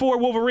 Spider-Man. Number 4,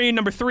 Wolverine.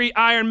 Number 3,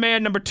 Iron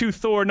Man. Number 2,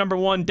 Thor. Number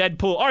 1,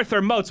 Deadpool.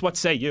 Arthur Moats, what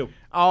say you?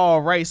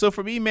 All right. So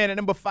for me, man, at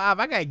number 5,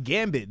 I got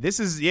Gambit.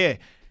 This is,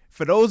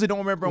 for those that don't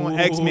remember on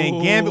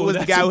X-Men, Gambit was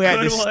the guy who had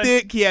the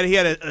stick. He had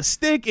a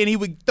stick, and he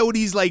would throw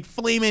these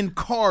flaming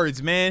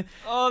cards, man.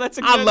 Oh, that's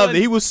a good one. I loved it.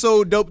 He was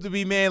so dope to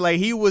me, man.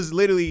 He was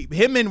literally,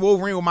 him and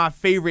Wolverine were my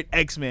favorite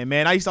X-Men,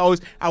 man. I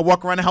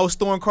walk around the house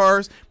throwing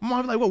cards. My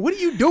mom was like, what are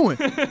you doing?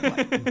 I'm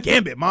like,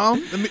 Gambit,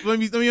 Mom. Let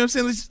me you know what I'm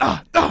saying?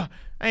 I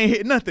ain't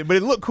hitting nothing, but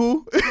it looked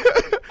cool.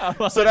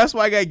 So that's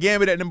why I got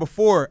Gambit at number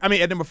 4. I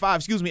mean, at number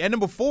 5, excuse me. At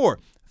number 4,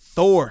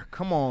 Thor.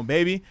 Come on,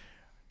 baby.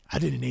 I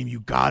didn't name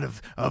you God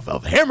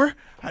of Hammer.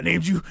 I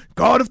named you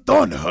God of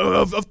Thunder,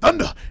 of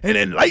Thunder, and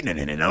then Lightning,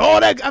 and all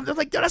that. I'm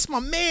like, yo, that's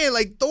my man.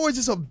 Thor's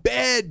just a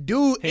bad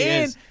dude.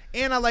 And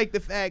I like the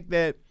fact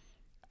that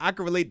I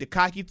can relate to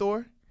cocky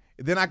Thor.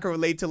 Then I can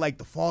relate to,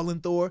 the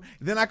fallen Thor.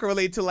 Then I can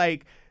relate to,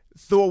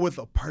 Thor with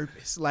a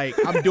purpose.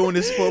 I'm doing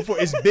this for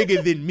it's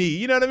bigger than me.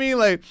 You know what I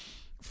mean?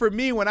 For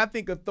me, when I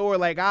think of Thor,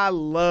 I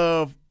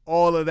love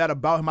all of that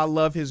about him. I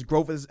love his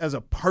growth as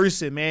a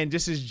person, man,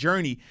 just his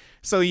journey.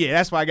 So,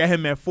 that's why I got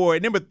him at 4.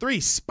 At number 3,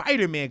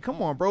 Spider-Man.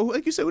 Come on, bro.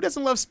 Like you said, who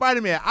doesn't love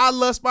Spider-Man? I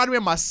love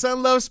Spider-Man. My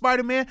son loves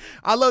Spider-Man.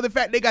 I love the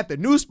fact they got the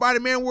new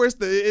Spider-Man where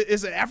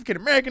it's an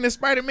African-American in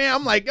Spider-Man.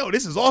 I'm like, yo,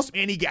 this is awesome.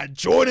 And he got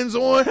Jordans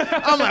on.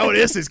 I'm like, oh,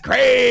 this is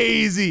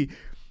crazy.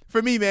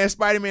 For me, man,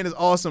 Spider-Man is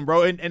awesome,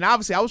 bro. And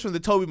obviously, I was from the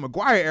Tobey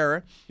Maguire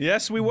era.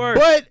 Yes, we were.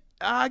 But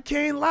I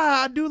can't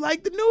lie. I do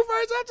like the new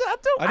version.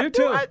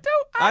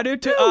 I do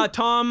too.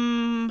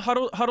 Tom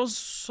I'm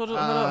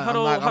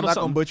not going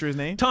to butcher his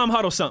name. Tom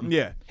Huddle something.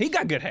 Yeah. He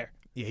got good hair.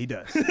 Yeah, he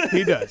does.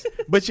 He does.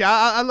 But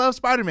I love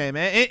Spider-Man,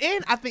 man.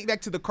 And I think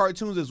back to the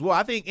cartoons as well.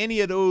 I think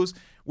any of those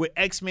with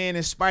X-Men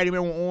and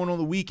Spider-Man were on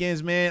the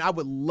weekends, man. I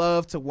would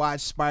love to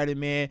watch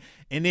Spider-Man.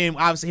 And then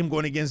obviously him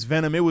going against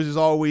Venom. It was just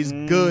always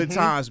good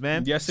times,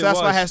 man. Yes, so that's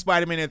why I had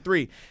Spider-Man at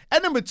 3.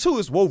 At number 2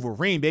 is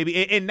Wolverine,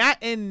 baby. And not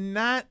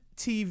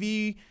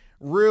TV,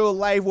 real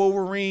life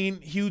Wolverine,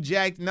 Hugh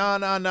Jackman. No.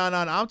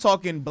 I'm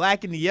talking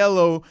black and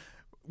yellow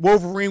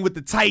Wolverine with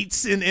the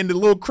tights and the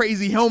little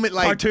crazy helmet,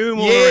 like Cartoon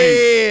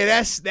Wolverine.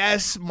 Yeah,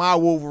 that's my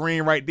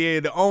Wolverine right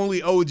there. The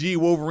only OG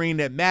Wolverine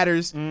that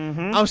matters.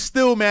 Mm-hmm. I'm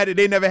still mad that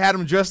they never had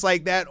him dressed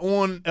like that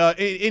on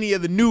any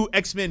of the new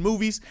X-Men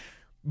movies.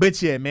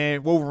 But yeah,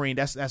 man, Wolverine,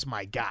 that's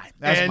my guy.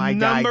 That's and my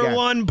guy. number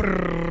one.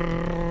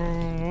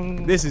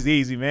 This is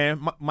easy,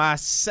 man. My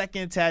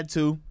second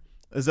tattoo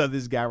is of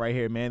this guy right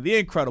here, man, the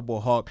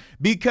Incredible Hulk,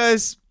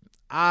 because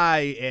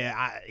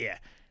I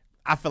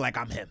feel like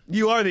I'm him.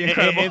 You are the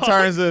Incredible in Hulk.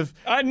 terms of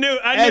I knew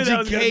that was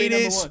gonna be educated,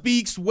 number one.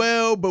 speaks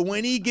well, but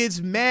when he gets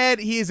mad,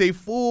 he is a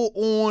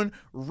full-on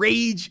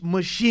rage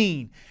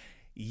machine.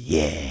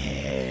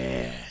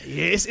 Yeah,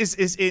 it's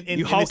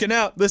You hulking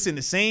out. Listen,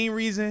 the same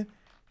reason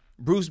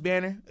Bruce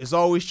Banner is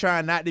always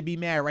trying not to be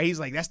mad, right? He's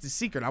like, that's the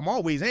secret. I'm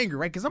always angry,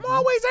 right? Because I'm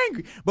always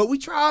angry. But we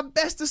try our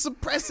best to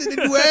suppress it and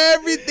do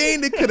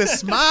everything to could have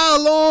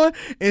smile on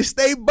and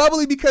stay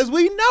bubbly, because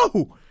we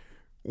know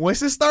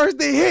once it starts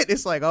to hit,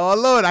 it's like, oh,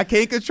 Lord, I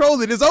can't control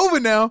it. It's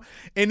over now.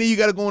 And then you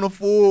got to go on a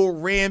full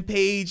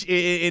rampage,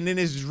 and then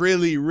it's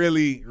really,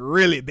 really,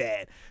 really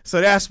bad. So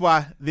that's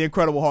why the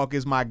Incredible Hulk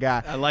is my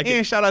guy. I like it.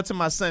 And shout out to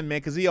my son, man,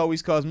 because he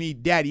always calls me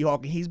Daddy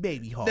Hulk, and he's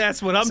Baby Hulk.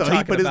 That's what I'm so talking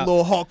he put about. his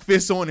little Hulk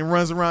fist on and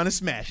runs around and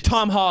smashes.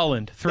 Tom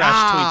Holland. Thrash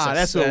tweets us.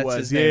 That's who it was.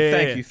 his name. Yeah.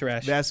 Thank you,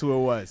 Thrash. That's who it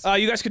was.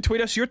 You guys could tweet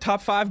us your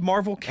top 5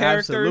 Marvel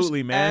characters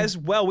Absolutely, man. as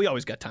well. We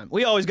always got time.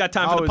 We always got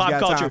time for the Always pop got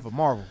culture. time for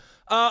Marvel.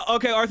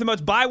 Okay, Arthur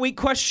Moats, bye week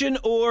question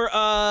or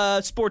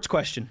sports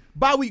question?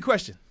 Bye week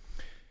question.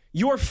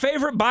 Your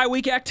favorite bye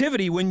week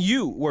activity when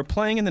you were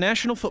playing in the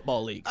National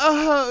Football League?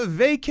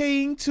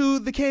 Vacating to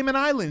the Cayman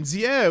Islands.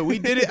 Yeah, we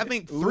did it, I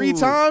think, 3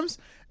 times.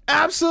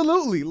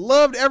 Absolutely.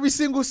 Loved every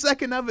single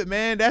second of it,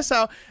 man. That's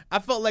how I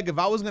felt like if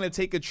I was going to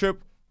take a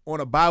trip on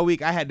a bye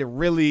week, I had to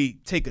really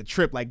take a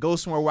trip, like go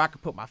somewhere where I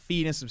could put my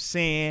feet in some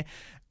sand.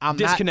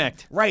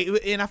 Disconnect. Right.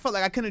 And I felt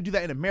like I couldn't do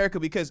that in America,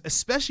 because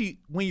especially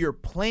when you're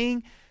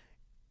playing,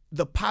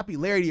 the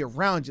popularity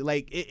around you,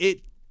 like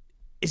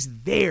it's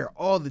there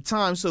all the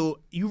time. So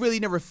you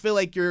really never feel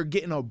like you're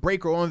getting a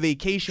break or on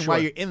vacation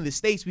while you're in the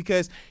States,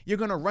 because you're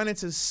going to run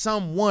into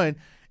someone,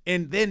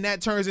 and then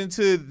that turns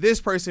into this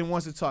person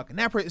wants to talk and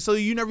that person. So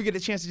you never get a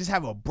chance to just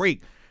have a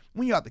break.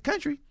 When you're out the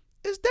country,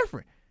 it's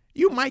different.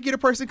 You might get a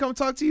person come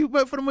talk to you,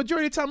 but for the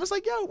majority of the time, it's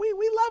like, yo, we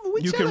love it.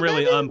 We You chilling, can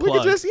really baby. We unplug.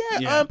 can just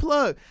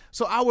unplug.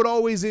 So I would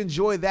always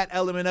enjoy that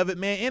element of it,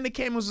 man. And the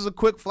Caymans was a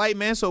quick flight,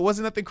 man, so it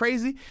wasn't nothing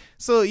crazy.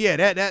 So yeah,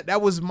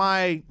 that was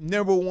my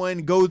number one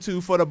go-to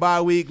for the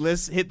bye week.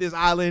 Let's hit this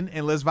island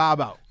and let's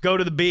vibe out. Go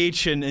to the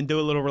beach and do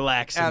a little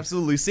relaxing.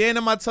 Absolutely, sand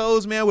on my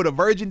toes, man, with a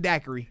virgin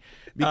daiquiri,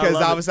 because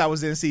obviously I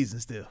was in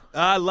season still.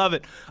 I love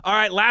it. All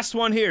right, last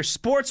one here.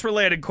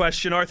 Sports-related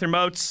question, Arthur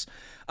Moats.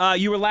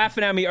 You were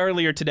laughing at me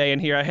earlier today, and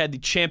here I had the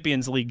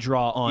Champions League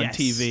draw on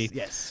TV.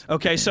 Yes.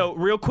 Okay, so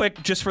real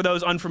quick, just for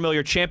those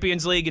unfamiliar,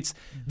 Champions League, it's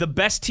the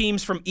best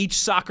teams from each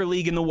soccer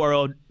league in the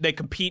world. They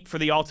compete for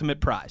the ultimate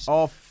prize.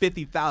 All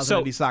 50,000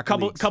 of these soccer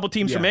leagues. Couple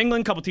teams from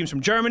England, couple teams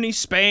from Germany,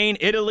 Spain,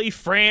 Italy,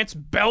 France,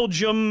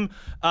 Belgium,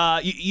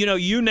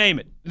 you name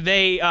it.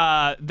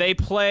 They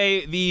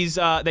play these.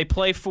 They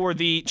play for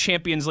the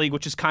Champions League,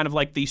 which is kind of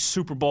like the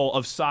Super Bowl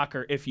of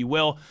soccer, if you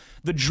will.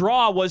 The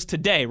draw was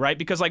today, right?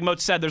 Because like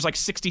Moats said, there's like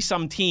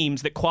 60-some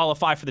teams that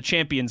qualify for the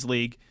Champions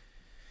League.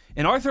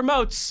 And Arthur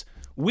Moats,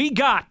 we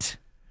got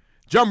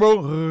Jumbo.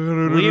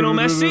 Lionel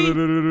Messi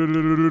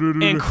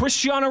and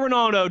Cristiano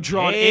Ronaldo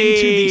drawn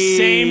into the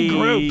same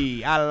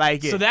group. I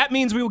like it. So that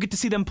means we will get to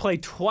see them play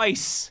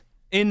twice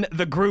in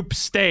the group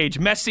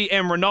stage, Messi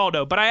and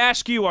Ronaldo. But I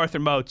ask you, Arthur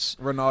Moats,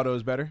 Ronaldo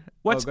is better.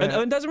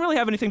 it doesn't really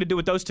have anything to do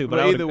with those two, but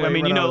Well, either way,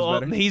 Ronaldo's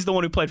better. he's the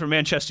one who played for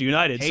Manchester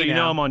United, so you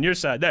know I'm on your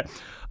side there.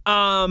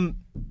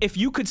 If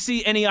you could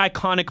see any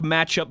iconic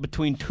matchup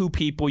between two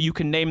people, you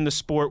can name the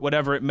sport,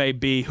 whatever it may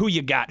be. Who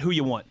you got? Who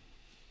you want?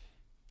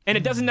 And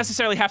it doesn't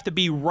necessarily have to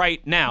be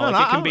right now. No,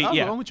 it can be.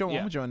 I'm with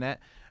you on that.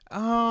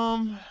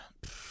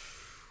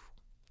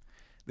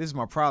 This is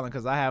my problem,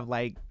 because I have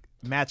like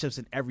matchups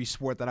in every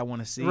sport that I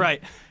want to see.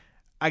 Right.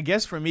 I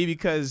guess for me,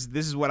 because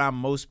this is what I'm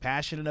most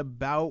passionate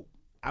about,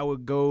 I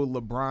would go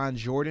LeBron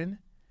Jordan.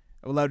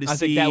 I would love to see. I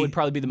think that would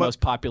probably be the most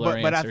popular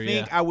answer. But I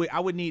think I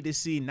would need to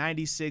see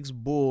 96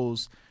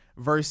 Bulls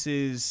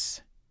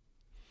versus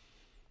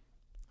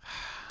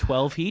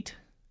 12 Heat.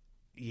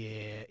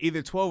 Yeah,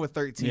 either 12 or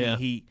 13 Yeah.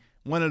 Heat.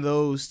 One of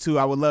those two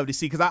I would love to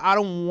see, because I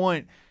don't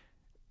want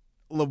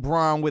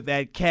LeBron with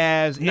that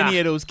Cavs, any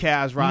of those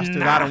Cavs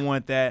rosters. I don't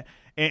want that.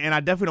 And I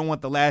definitely don't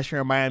want the last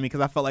year in Miami,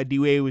 because I felt like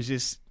D-Wade was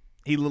just,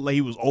 he looked like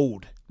he was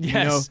old. Yes.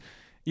 You know?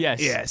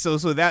 Yes. Yeah, so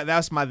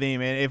that's my thing,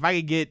 man. If I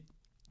could get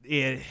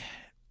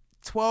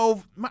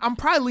 12, I'm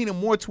probably leaning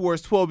more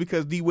towards 12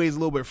 because D-Wade's a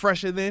little bit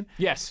fresher then.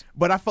 Yes.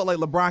 But I felt like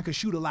LeBron could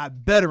shoot a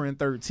lot better in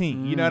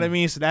 13. You know what I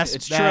mean? So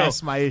that's true.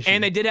 my issue.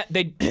 And they did.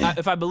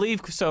 If I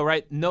believe so,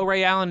 right? No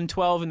Ray Allen in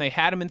 12, and they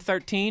had him in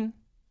 13.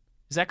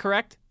 Is that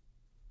correct?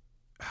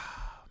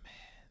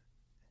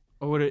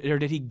 Or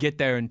did he get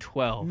there in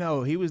 12?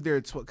 No, he was there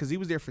because he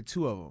was there for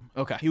 2 of them.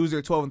 Okay. He was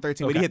there 12 and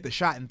 13, but Okay. he hit the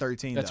shot in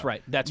 13. That's though.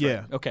 right. That's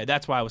right. Okay,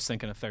 that's why I was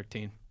thinking of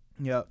 13.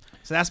 Yep.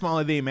 So that's my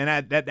only thing,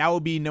 man. That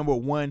would be number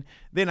one.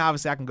 Then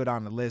obviously I can go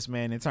down the list,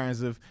 man, in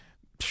terms of,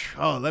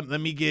 let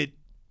me get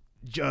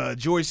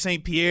George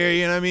St. Pierre,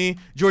 you know what I mean?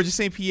 George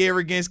St. Pierre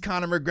against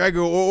Conor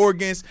McGregor or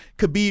against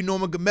Khabib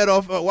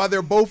Nurmagomedov while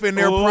they're both in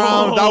their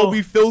prime. That would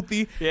be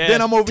filthy. Yeah.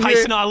 Then I'm over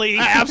Tyson here. Ali.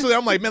 Absolutely.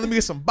 I'm like, man, let me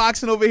get some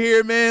boxing over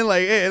here, man.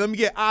 Like, hey, let me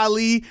get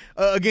Ali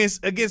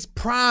against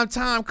prime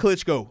time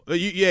Klitschko.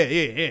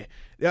 Yeah.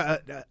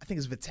 I think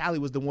it's Vitaly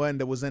was the one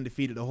that was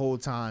undefeated the whole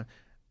time.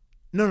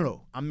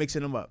 No. I'm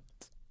mixing them up.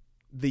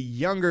 The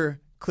younger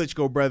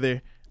Klitschko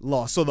brother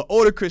lost. So the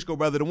older Klitschko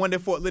brother, the one that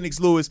fought Lennox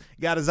Lewis,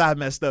 got his eye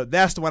messed up.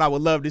 That's the one I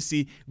would love to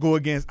see go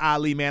against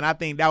Ali, man. I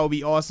think that would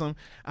be awesome.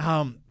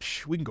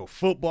 We can go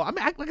football. I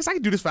mean, I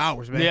can do this for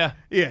hours, man.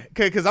 Yeah.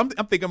 Because I'm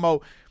thinking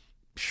about.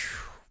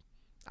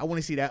 I want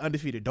to see that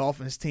undefeated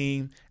Dolphins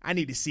team. I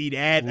need to see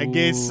that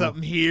against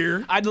something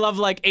here. I'd love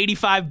like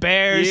 85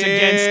 Bears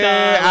against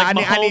I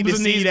need to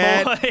see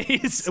that.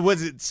 Boys.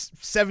 Was it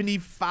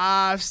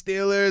 75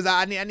 Steelers?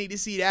 I need to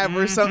see that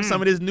versus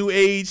some of this new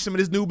age, some of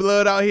this new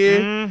blood out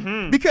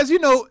here. Because,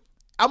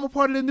 I'm a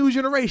part of the new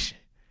generation.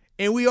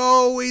 And we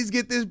always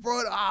get this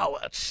brought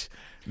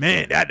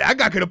man, that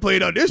guy could have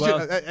played on this.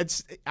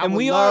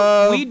 We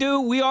are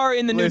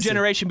in the new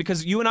generation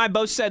because you and I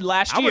both said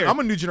last year. I'm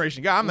a new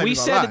generation guy. We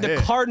said that the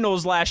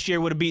Cardinals last year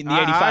would have beaten the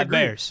 85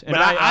 Bears. And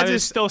I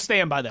just still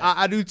stand by that.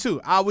 I do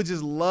too. I would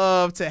just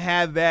love to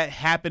have that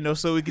happen though,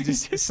 so we could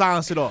just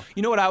silence it off.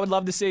 You know what I would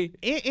love to see?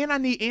 And I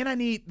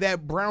need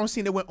that Browns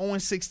team that went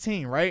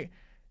 0-16, right?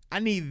 I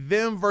need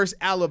them versus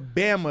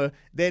Alabama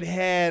that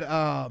had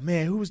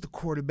who was the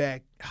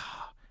quarterback?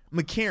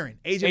 McCarron.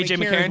 AJ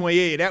McCarron's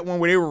one, that one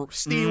where they were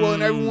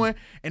steamrolling everyone,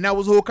 and that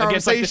was the whole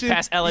conversation. Against like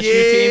this past LSU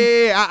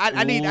team?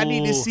 Yeah, I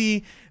need to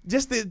see,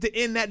 just to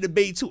end that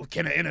debate too.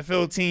 Can an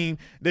NFL team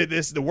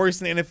that's the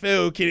worst in the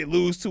NFL, can it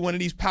lose to one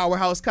of these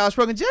powerhouse college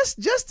programs?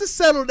 Just to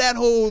settle that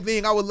whole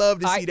thing, I would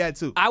love to see that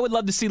too. I would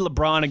love to see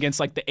LeBron against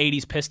like the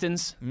 80s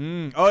Pistons.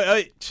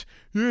 Yeah,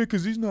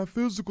 because he's not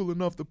physical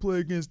enough to play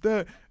against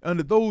that.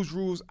 Under those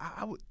rules,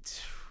 I would...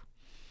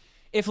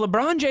 If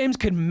LeBron James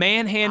could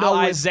manhandle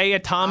Isaiah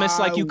Thomas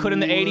like you could in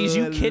the 80s,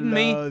 you kidding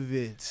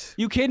me?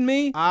 You kidding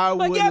me? I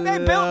would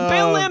man, Bill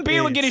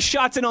Laimbeer would get his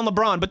shots in on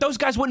LeBron, but those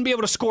guys wouldn't be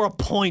able to score a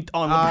point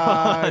on LeBron.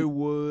 I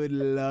would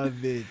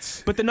love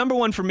it. But the number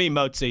one for me,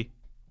 Motzi,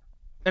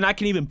 and I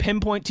can even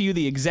pinpoint to you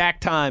the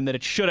exact time that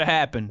it should have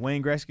happened.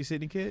 Wayne Gretzky,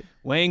 Sidney Kidd?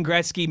 Wayne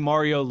Gretzky,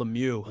 Mario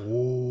Lemieux.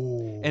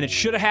 Ooh. And it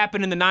should have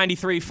happened in the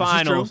 93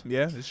 finals.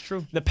 Yeah, it's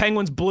true. The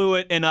Penguins blew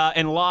it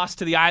and lost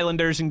to the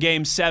Islanders in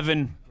Game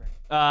 7.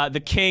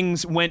 The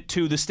Kings went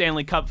to the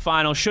Stanley Cup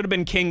final. Should have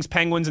been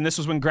Kings-Penguins, and this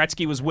was when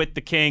Gretzky was with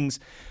the Kings.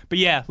 But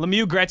yeah,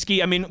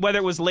 Lemieux-Gretzky, I mean, whether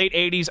it was late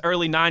 80s,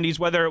 early 90s,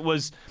 whether it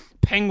was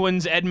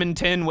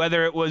Penguins-Edmonton,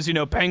 whether it was,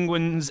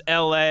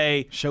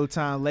 Penguins-LA.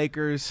 Showtime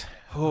Lakers.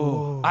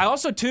 Oh. I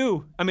also,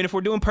 too, I mean, if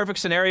we're doing perfect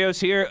scenarios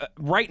here,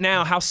 right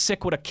now, how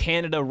sick would a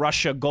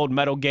Canada-Russia gold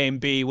medal game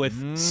be with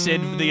the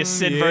Sid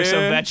versus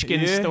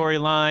Ovechkin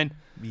storyline?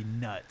 Be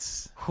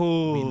nuts.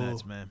 Ooh. Be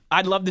nuts, man.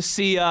 I'd love to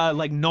see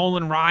like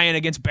Nolan Ryan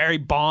against Barry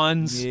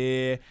Bonds.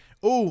 Yeah.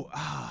 Ooh,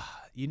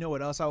 you know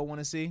what else I would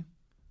want to see?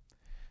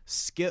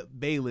 Skip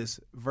Bayless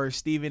versus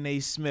Stephen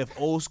A. Smith,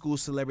 old school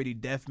celebrity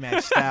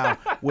deathmatch style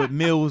with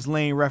Mills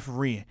Lane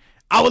refereeing.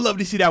 I would love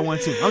to see that one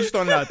too. I'm just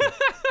throwing it out there.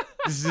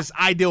 This is this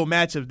ideal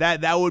matchup.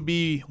 That would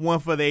be one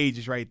for the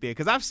ages right there.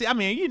 Because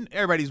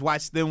everybody's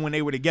watched them when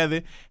they were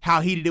together. How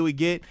heated it would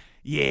get.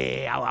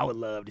 Yeah, I would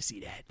love to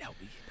see that. That would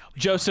be.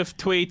 Joseph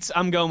tweets,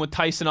 I'm going with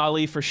Tyson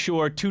Ali for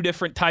sure. 2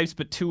 different types,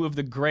 but 2 of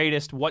the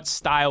greatest. What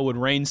style would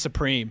reign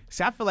supreme?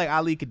 See, I feel like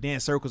Ali could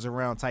dance circles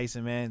around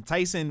Tyson, man.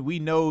 Tyson, we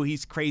know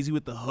he's crazy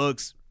with the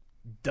hooks.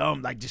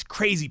 Dumb, like just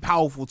crazy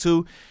powerful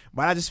too.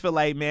 But I just feel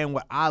like, man,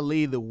 with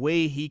Ali, the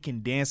way he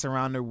can dance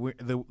around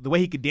the way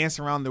he could dance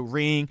around the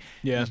ring,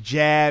 his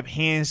jab,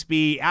 hand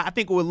speed, I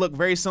think it would look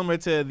very similar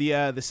to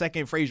the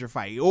second Frazier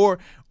fight, or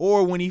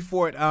when he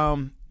fought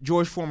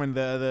George Foreman,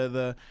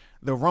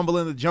 the Rumble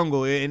in the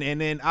Jungle,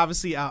 and then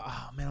obviously,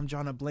 I'm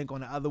drawing a blank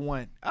on the other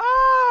one.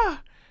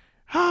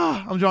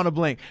 I'm drawing a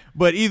blank.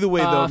 But either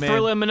way, though, man.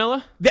 Thriller in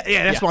Manila?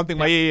 That's what I'm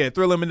thinking about. Yeah,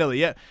 Thriller in Manila,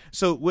 yeah.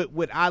 So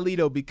with Ali,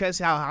 though, because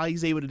how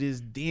he's able to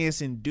just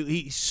dance and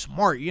he's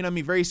smart, you know what I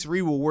mean? Very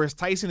cerebral, whereas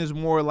Tyson is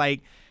more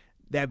like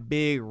that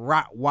big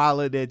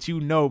Rottweiler that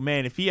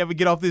man, if he ever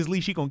get off this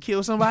leash, he gonna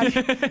kill somebody.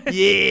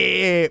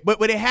 Yeah.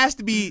 But it has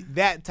to be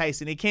that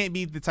Tyson. It can't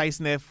be the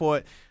Tyson that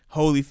fought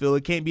Holyfield.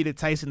 It can't be the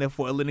Tyson that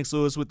fought Lennox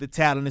Lewis with the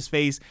towel in his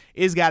face.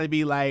 It's got to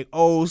be like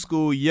old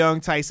school young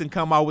Tyson,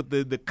 come out with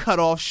the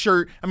cutoff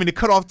shirt. The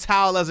cutoff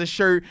towel as a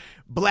shirt,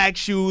 black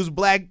shoes,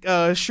 black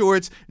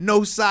shorts,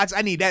 no socks.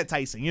 I need that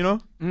Tyson,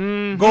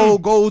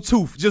 Gold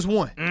tooth, just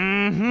one.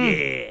 Mm-hmm.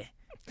 Yeah.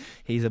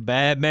 He's a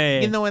bad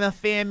man. And I'm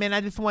fan, man.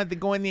 I just wanted to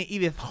go in there and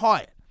eat his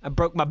heart. I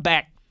broke my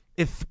back.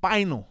 It's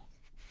spinal.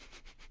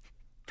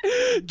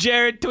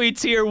 Jared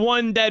tweets here,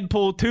 1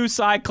 Deadpool, 2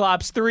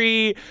 Cyclops,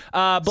 3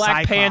 Black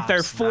Cyclops,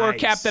 Panther, 4 nice.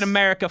 Captain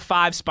America,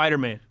 5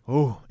 Spider-Man.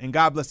 Oh, and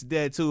God bless the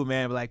dead too,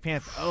 man. Black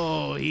Panther.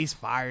 Oh, he's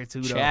fire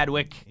too, though.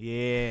 Chadwick.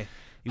 Yeah.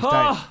 He was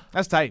tight.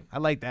 That's tight. I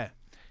like that.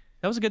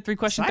 That was a good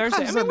 3-question Cyclops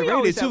Thursday. is we underrated,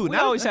 always, too. we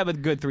Now- always have a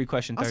good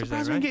 3-question I'm Thursday,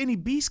 surprised we right? didn't get any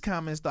Beast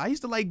comments, though. I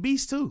used to like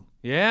Beast, too.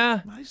 Yeah.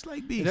 I used to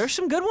like Beast. There's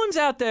some good ones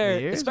out there,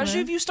 There is, especially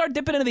man. if you start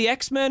dipping into the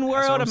X-Men That's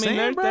world. what I'm I mean,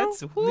 saying, bro.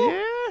 that's whew.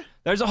 Yeah.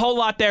 There's a whole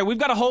lot there. We've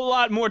got a whole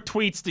lot more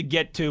tweets to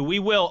get to. We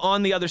will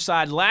on the other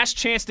side. Last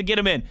chance to get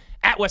them in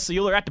at Wesley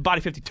Euler at the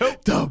Body 52.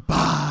 The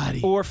Body.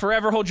 Or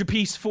forever hold your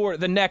peace for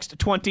the next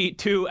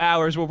 22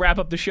 hours. We'll wrap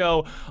up the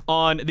show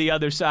on the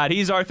other side.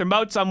 He's Arthur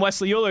Moats. I'm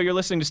Wesley Euler. You're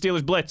listening to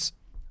Steelers Blitz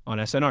on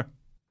SNR.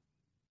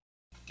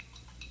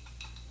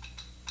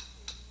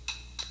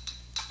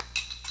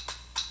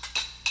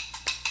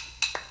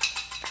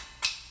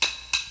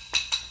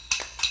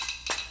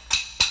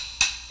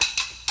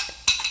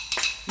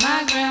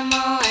 My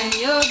grandma and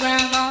your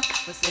grandma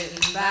were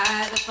sitting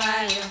by the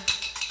fire.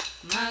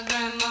 My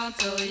grandma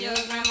told your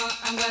grandma,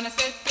 I'm gonna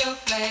set your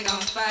flag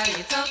on fire.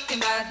 You're talking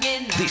about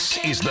midnight. This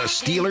is the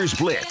Steelers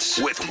Blitz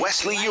with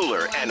Wesley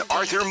Euler and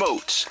Arthur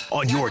Moats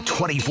on your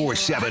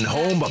 24/7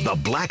 home of the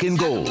black and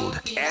gold,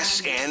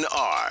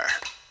 SNR.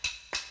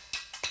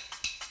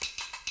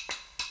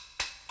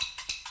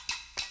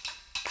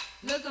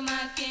 Look at my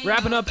king.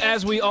 Wrapping up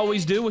as we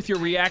always do with your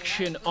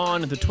reaction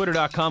on the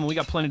Twitter.com. We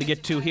got plenty to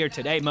get to here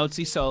today,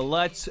 Moatsy, so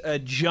let's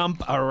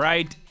jump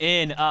right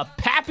in.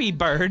 Pappy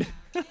Bird.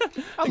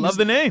 I love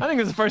the name. I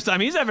think it's the first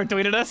time he's ever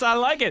tweeted us. I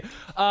like it.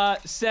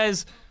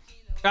 Says,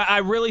 I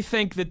really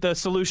think that the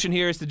solution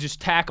here is to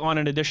just tack on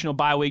an additional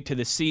bye week to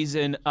the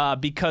season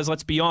because,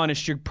 let's be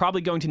honest, you're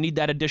probably going to need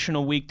that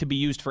additional week to be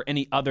used for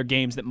any other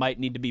games that might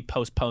need to be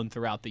postponed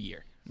throughout the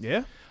year.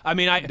 Yeah. I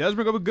mean, It does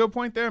bring up a good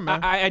point there,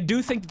 man. I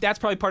do think that's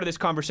probably part of this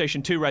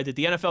conversation too, right? That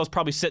the NFL is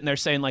probably sitting there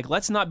saying, like,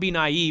 let's not be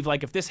naive.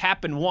 Like, if this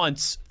happened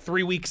once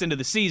 3 weeks into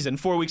the season,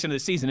 4 weeks into the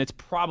season, it's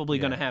probably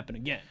going to happen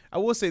again. I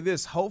will say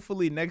this.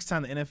 Hopefully next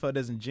time the NFL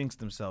doesn't jinx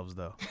themselves,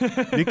 though.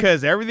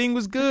 Because everything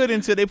was good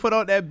until they put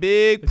out that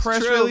big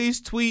press true.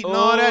 release tweet and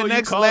all Oh, that you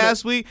next called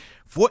last week.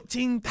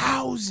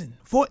 14,000.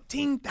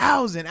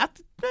 14,000.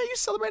 After, man, you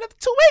celebrate after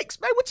 2 weeks.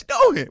 Man, what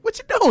you doing? What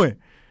you doing?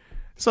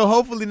 So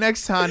hopefully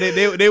next time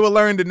they will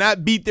learn to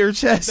not beat their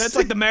chest. That's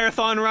like the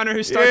marathon runner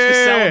who starts to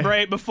Yeah.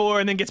 celebrate before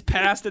and then gets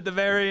passed at the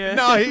very end.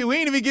 No, we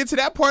ain't even get to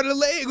that part of the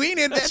leg. We ain't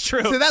even That's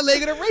true. to that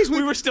leg of the race.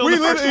 We were still in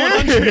the first literally-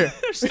 100. Yeah.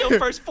 They're still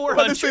first I'm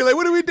about to 400. say, like,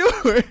 what are we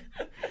doing?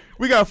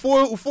 We got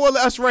four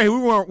laps right.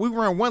 We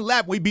ran one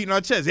lap. We beating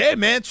our chest. Hey,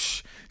 man,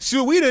 see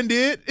what we done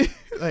did.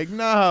 Like,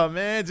 nah,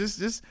 man, just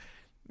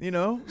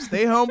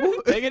stay humble.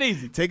 Take it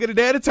easy. Take it a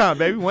day at a time,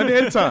 baby. One day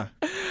at a time.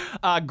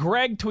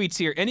 Greg tweets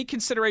here, any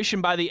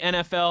consideration by the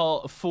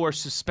NFL for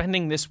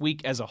suspending this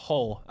week as a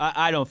whole?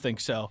 I don't think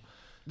so.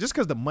 Just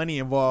because the money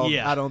involved,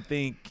 Yeah. I don't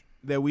think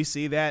that we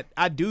see that.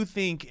 I do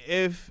think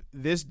if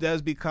this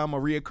does become a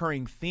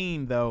reoccurring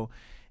theme, though,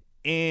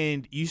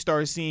 and you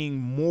start seeing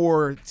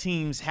more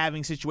teams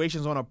having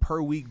situations on a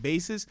per-week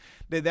basis,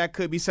 that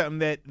could be something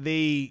that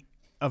they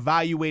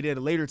evaluate at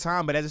a later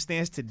time. But as it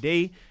stands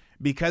today,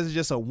 because it's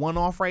just a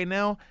one-off right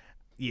now,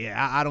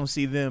 yeah, I don't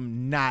see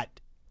them not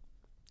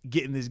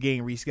getting this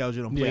game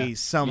rescheduled and played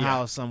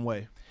somehow, some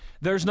way.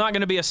 There's not going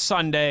to be a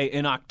Sunday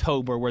in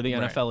October where the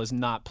Right. NFL is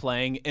not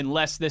playing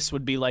unless this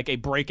would be like a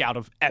breakout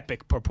of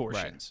epic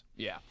proportions.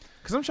 Yeah.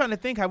 Because I'm trying to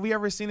think, have we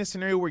ever seen a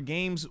scenario where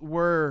games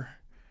were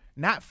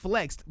not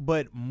flexed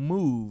but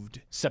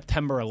moved?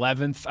 September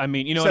 11th. I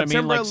mean, you know what I mean?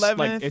 September Like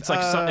 11th, it's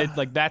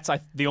like that's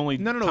the only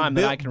No. time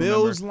that I can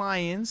Bills remember.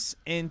 Lions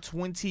in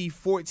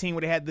 2014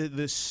 where they had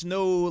the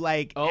snow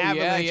like Oh, yeah,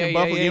 avalanche yeah, in yeah,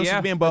 Buffalo. yeah, Games yeah.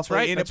 was being That's Buffalo.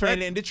 right, Ended up that's playing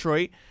right. it in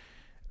Detroit.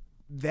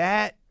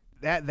 That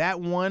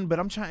one, but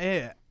I'm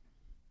trying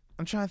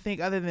to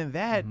think. Other than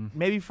that,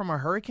 maybe from a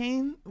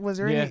hurricane. Was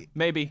there Mm-hmm. Yeah, any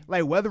maybe.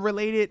 like weather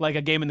related? Like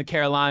a game in the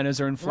Carolinas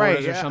or in Florida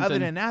right. or Yeah, something. other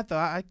than that, though,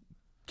 I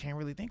can't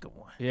really think of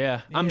one.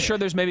 Yeah. I'm Yeah. sure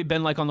there's maybe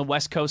been like on the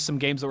West Coast some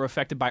games that were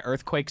affected by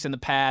earthquakes in the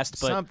past,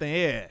 but Something,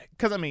 yeah.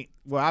 Because I mean,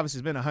 well, obviously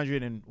it's been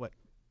 100 and what,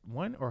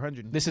 1 or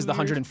 100. this is the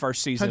 101st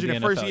season of the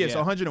 101st NFL. year, so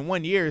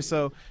 101 years.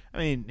 So I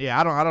mean, yeah,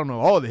 I don't know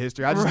all the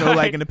history. I just know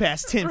like in the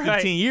past 10, 15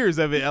 Right. years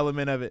of it,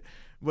 element of it.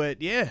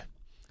 But yeah,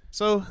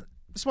 so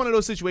it's one of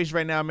those situations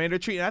right now, man. They're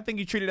treating. I think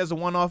you treat it as a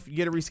one-off. You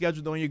get it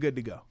rescheduled, and you're good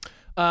to go.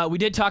 We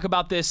did talk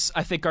about this,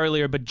 I think,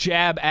 earlier, but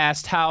Jab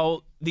asked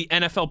how the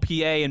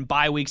NFLPA and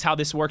bye weeks, how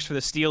this works for the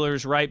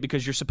Steelers, right?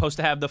 Because you're supposed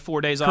to have the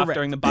 4 days off Correct.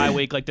 during the bye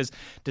week. Like,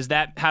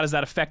 how does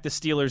that affect the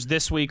Steelers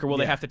this week, or will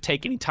they have to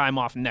take any time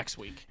off next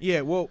week?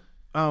 Yeah, well,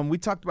 we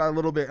talked about it a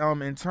little bit.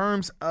 In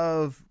terms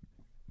of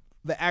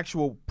the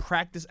actual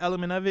practice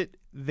element of it,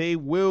 they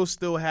will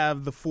still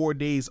have the 4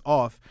 days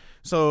off.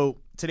 So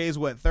today's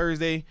what,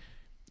 Thursday?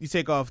 You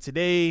take off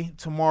today,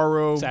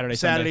 tomorrow,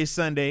 Saturday,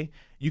 Sunday.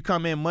 You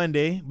come in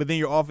Monday, but then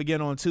you're off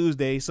again on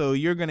Tuesday. So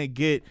you're going to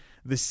get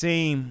the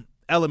same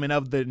element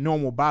of the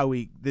normal bye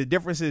week. The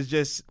difference is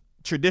just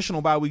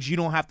traditional bye weeks, you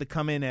don't have to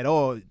come in at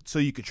all so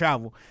you could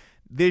travel.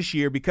 This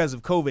year, because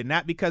of COVID,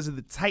 not because of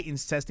the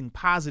Titans testing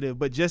positive,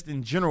 but just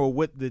in general,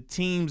 what the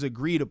teams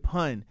agreed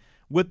upon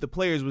with the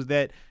players was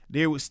that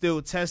they would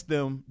still test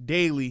them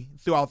daily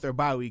throughout their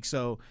bye week.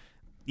 So,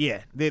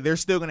 yeah, they're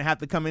still going to have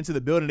to come into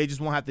the building. They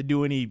just won't have to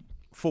do any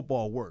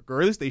football work,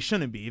 or at least they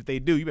shouldn't be. If they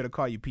do, you better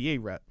call your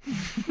PA rep.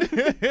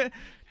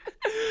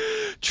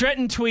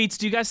 Trenton tweets,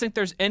 do you guys think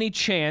there's any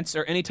chance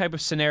or any type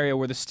of scenario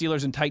where the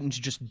Steelers and Titans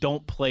just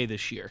don't play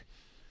this year?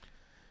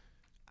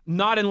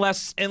 Not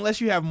unless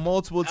you have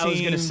multiple I was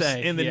gonna teams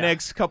say, in the yeah.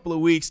 next couple of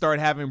weeks start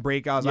having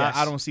breakouts. Yes.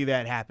 I don't see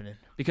that happening.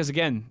 because,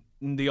 again,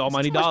 the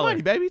almighty too much dollar.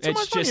 money, baby. Too it's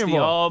much money just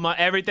involved.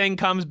 everything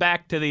comes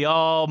back to the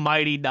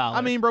almighty dollar.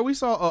 I mean, bro, we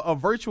saw a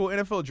virtual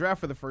NFL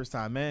draft for the first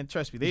time, man.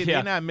 Trust me,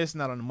 they're not missing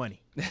out on the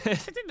money.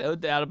 No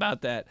doubt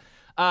about that.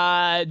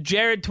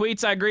 Jared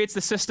tweets, I agree it's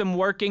the system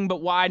working,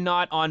 but why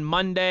not on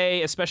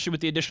Monday, especially with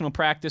the additional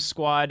practice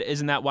squad?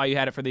 Isn't that why you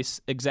had it for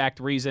this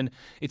exact reason?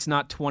 It's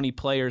not 20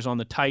 players on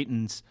the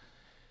Titans.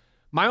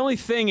 My only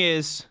thing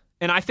is,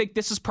 and I think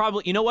this is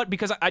probably, you know what,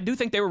 because I do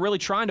think they were really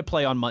trying to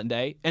play on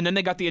Monday, and then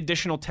they got the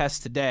additional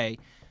test today.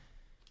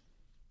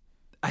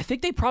 I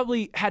think they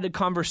probably had a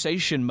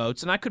conversation,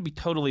 Moats, and I could be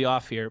totally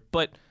off here,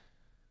 but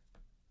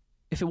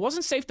if it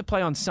wasn't safe to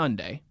play on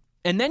Sunday,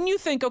 and then you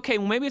think, okay,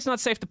 well, maybe it's not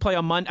safe to play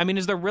on Monday. I mean,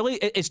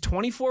 is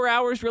 24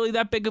 hours really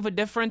that big of a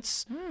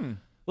difference?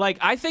 Like,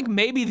 I think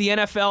maybe the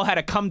NFL had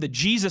a come to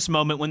Jesus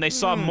moment when they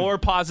saw more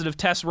positive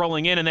tests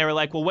rolling in, and they were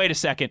like, well, wait a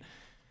second.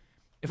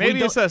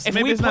 Maybe it's us.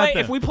 Maybe it's not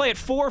them. If we play at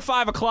 4 or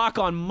 5 o'clock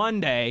on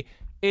Monday,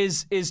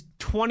 is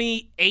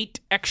 28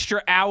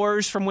 extra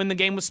hours from when the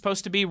game was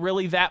supposed to be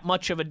really that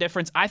much of a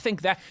difference? I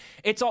think that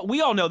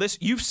we all know this.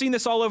 You've seen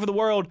this all over the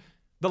world.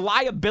 The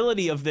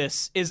liability of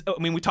this is, I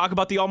mean, we talk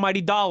about the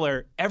almighty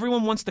dollar.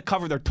 Everyone wants to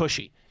cover their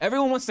tushy.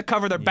 Everyone wants to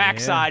cover their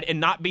backside and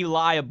not be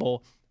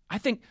liable. I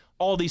think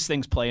all these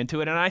things play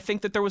into it, and I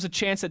think that there was a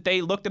chance that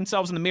they looked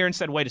themselves in the mirror and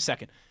said, wait a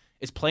second,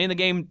 is playing the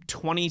game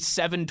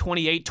 27,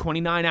 28,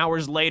 29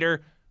 hours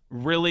later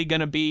really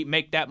going to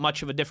make that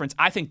much of a difference?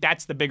 I think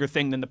that's the bigger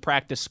thing than the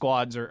practice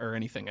squads or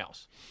anything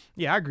else.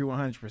 Yeah, I agree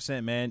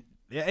 100%, man.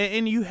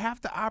 And you have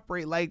to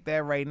operate like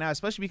that right now,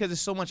 especially because there's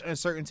so much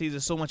uncertainty,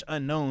 there's so much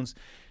unknowns.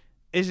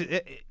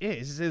 It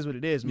just is what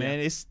it is, man.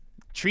 It's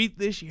treat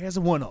this year as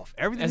a one-off.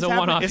 Everything's as a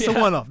one-off. It's a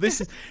one-off. This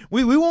is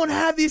we won't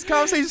have these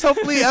conversations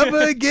hopefully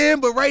ever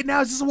again, but right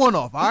now it's just a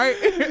one-off. All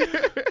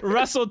right.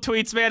 Russell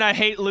tweets, man, I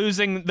hate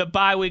losing the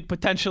bye week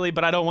potentially,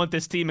 but I don't want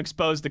this team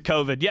exposed to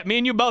COVID. Yeah, me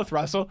and you both,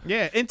 Russell.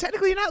 Yeah, and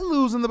technically you're not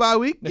losing the bye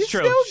week. That's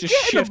you're true. Still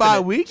Just getting the bye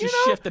week. Just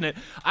shifting it.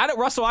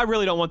 Russell, I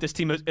really don't want this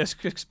team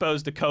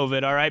exposed to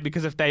COVID, all right?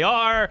 Because if they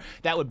are,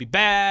 that would be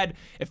bad.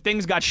 If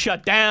things got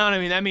shut down, I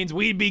mean, that means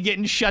we'd be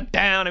getting shut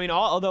down. I mean,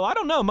 although I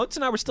don't know. Moats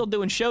and I were still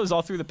doing shows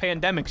all through the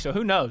pandemic, so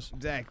who knows?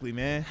 Exactly,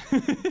 man.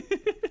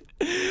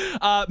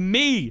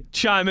 Me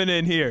chiming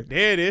in here.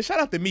 There it is. Shout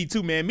out to me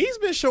too, man. Me's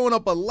been showing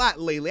up a lot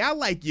lately. I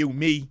like you,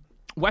 Me.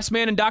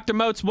 Westman and Dr.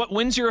 Moats, what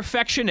wins your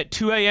affection at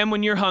 2 a.m.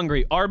 when you're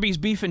hungry? Arby's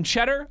beef and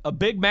cheddar, a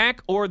Big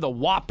Mac, or the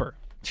Whopper?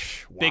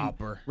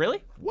 Whopper.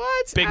 Really?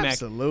 What? Big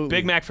Absolutely. Mac.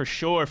 Big Mac for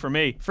sure for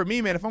me. For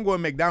me, man, if I'm going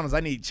to McDonald's,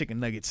 I need chicken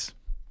nuggets.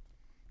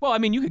 Well, I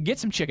mean, you could get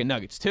some chicken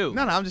nuggets, too.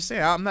 No, I'm just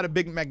saying, I'm not a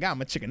Big Mac guy.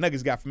 I'm a chicken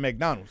nuggets guy from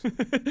McDonald's.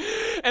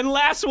 And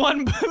last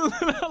one,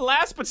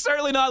 last but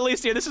certainly not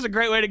least here, this is a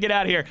great way to get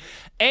out of here.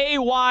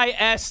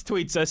 AYS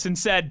tweets us and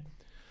said,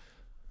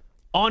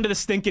 on to the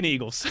stinking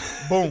Eagles.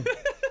 Boom.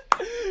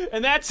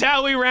 And that's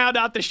how we round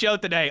out the show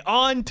today.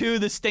 On to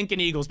the stinking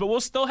Eagles. But we'll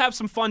still have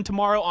some fun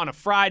tomorrow on a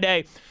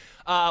Friday.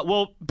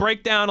 We'll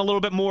break down a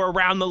little bit more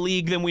around the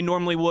league than we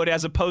normally would,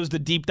 as opposed to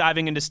deep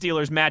diving into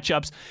Steelers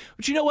matchups.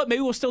 But you know what?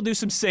 Maybe we'll still do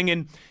some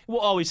singing. We'll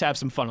always have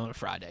some fun on a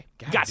Friday.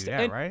 Got to do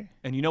that, right?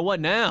 And you know what?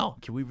 Now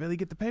can we really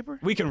get the paper?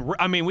 We can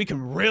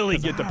really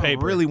get the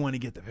paper. I really want to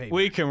get the paper.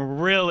 We can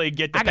really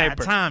get the paper. I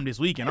got time this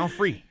weekend. I'm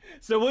free.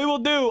 So we will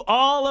do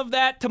all of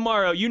that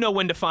tomorrow. You know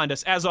when to find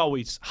us. As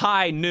always,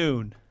 high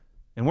noon.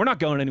 And we're not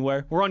going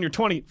anywhere. We're on your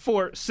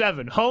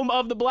 24/7 home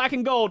of the black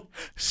and gold.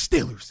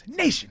 Steelers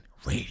Nation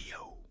Radio.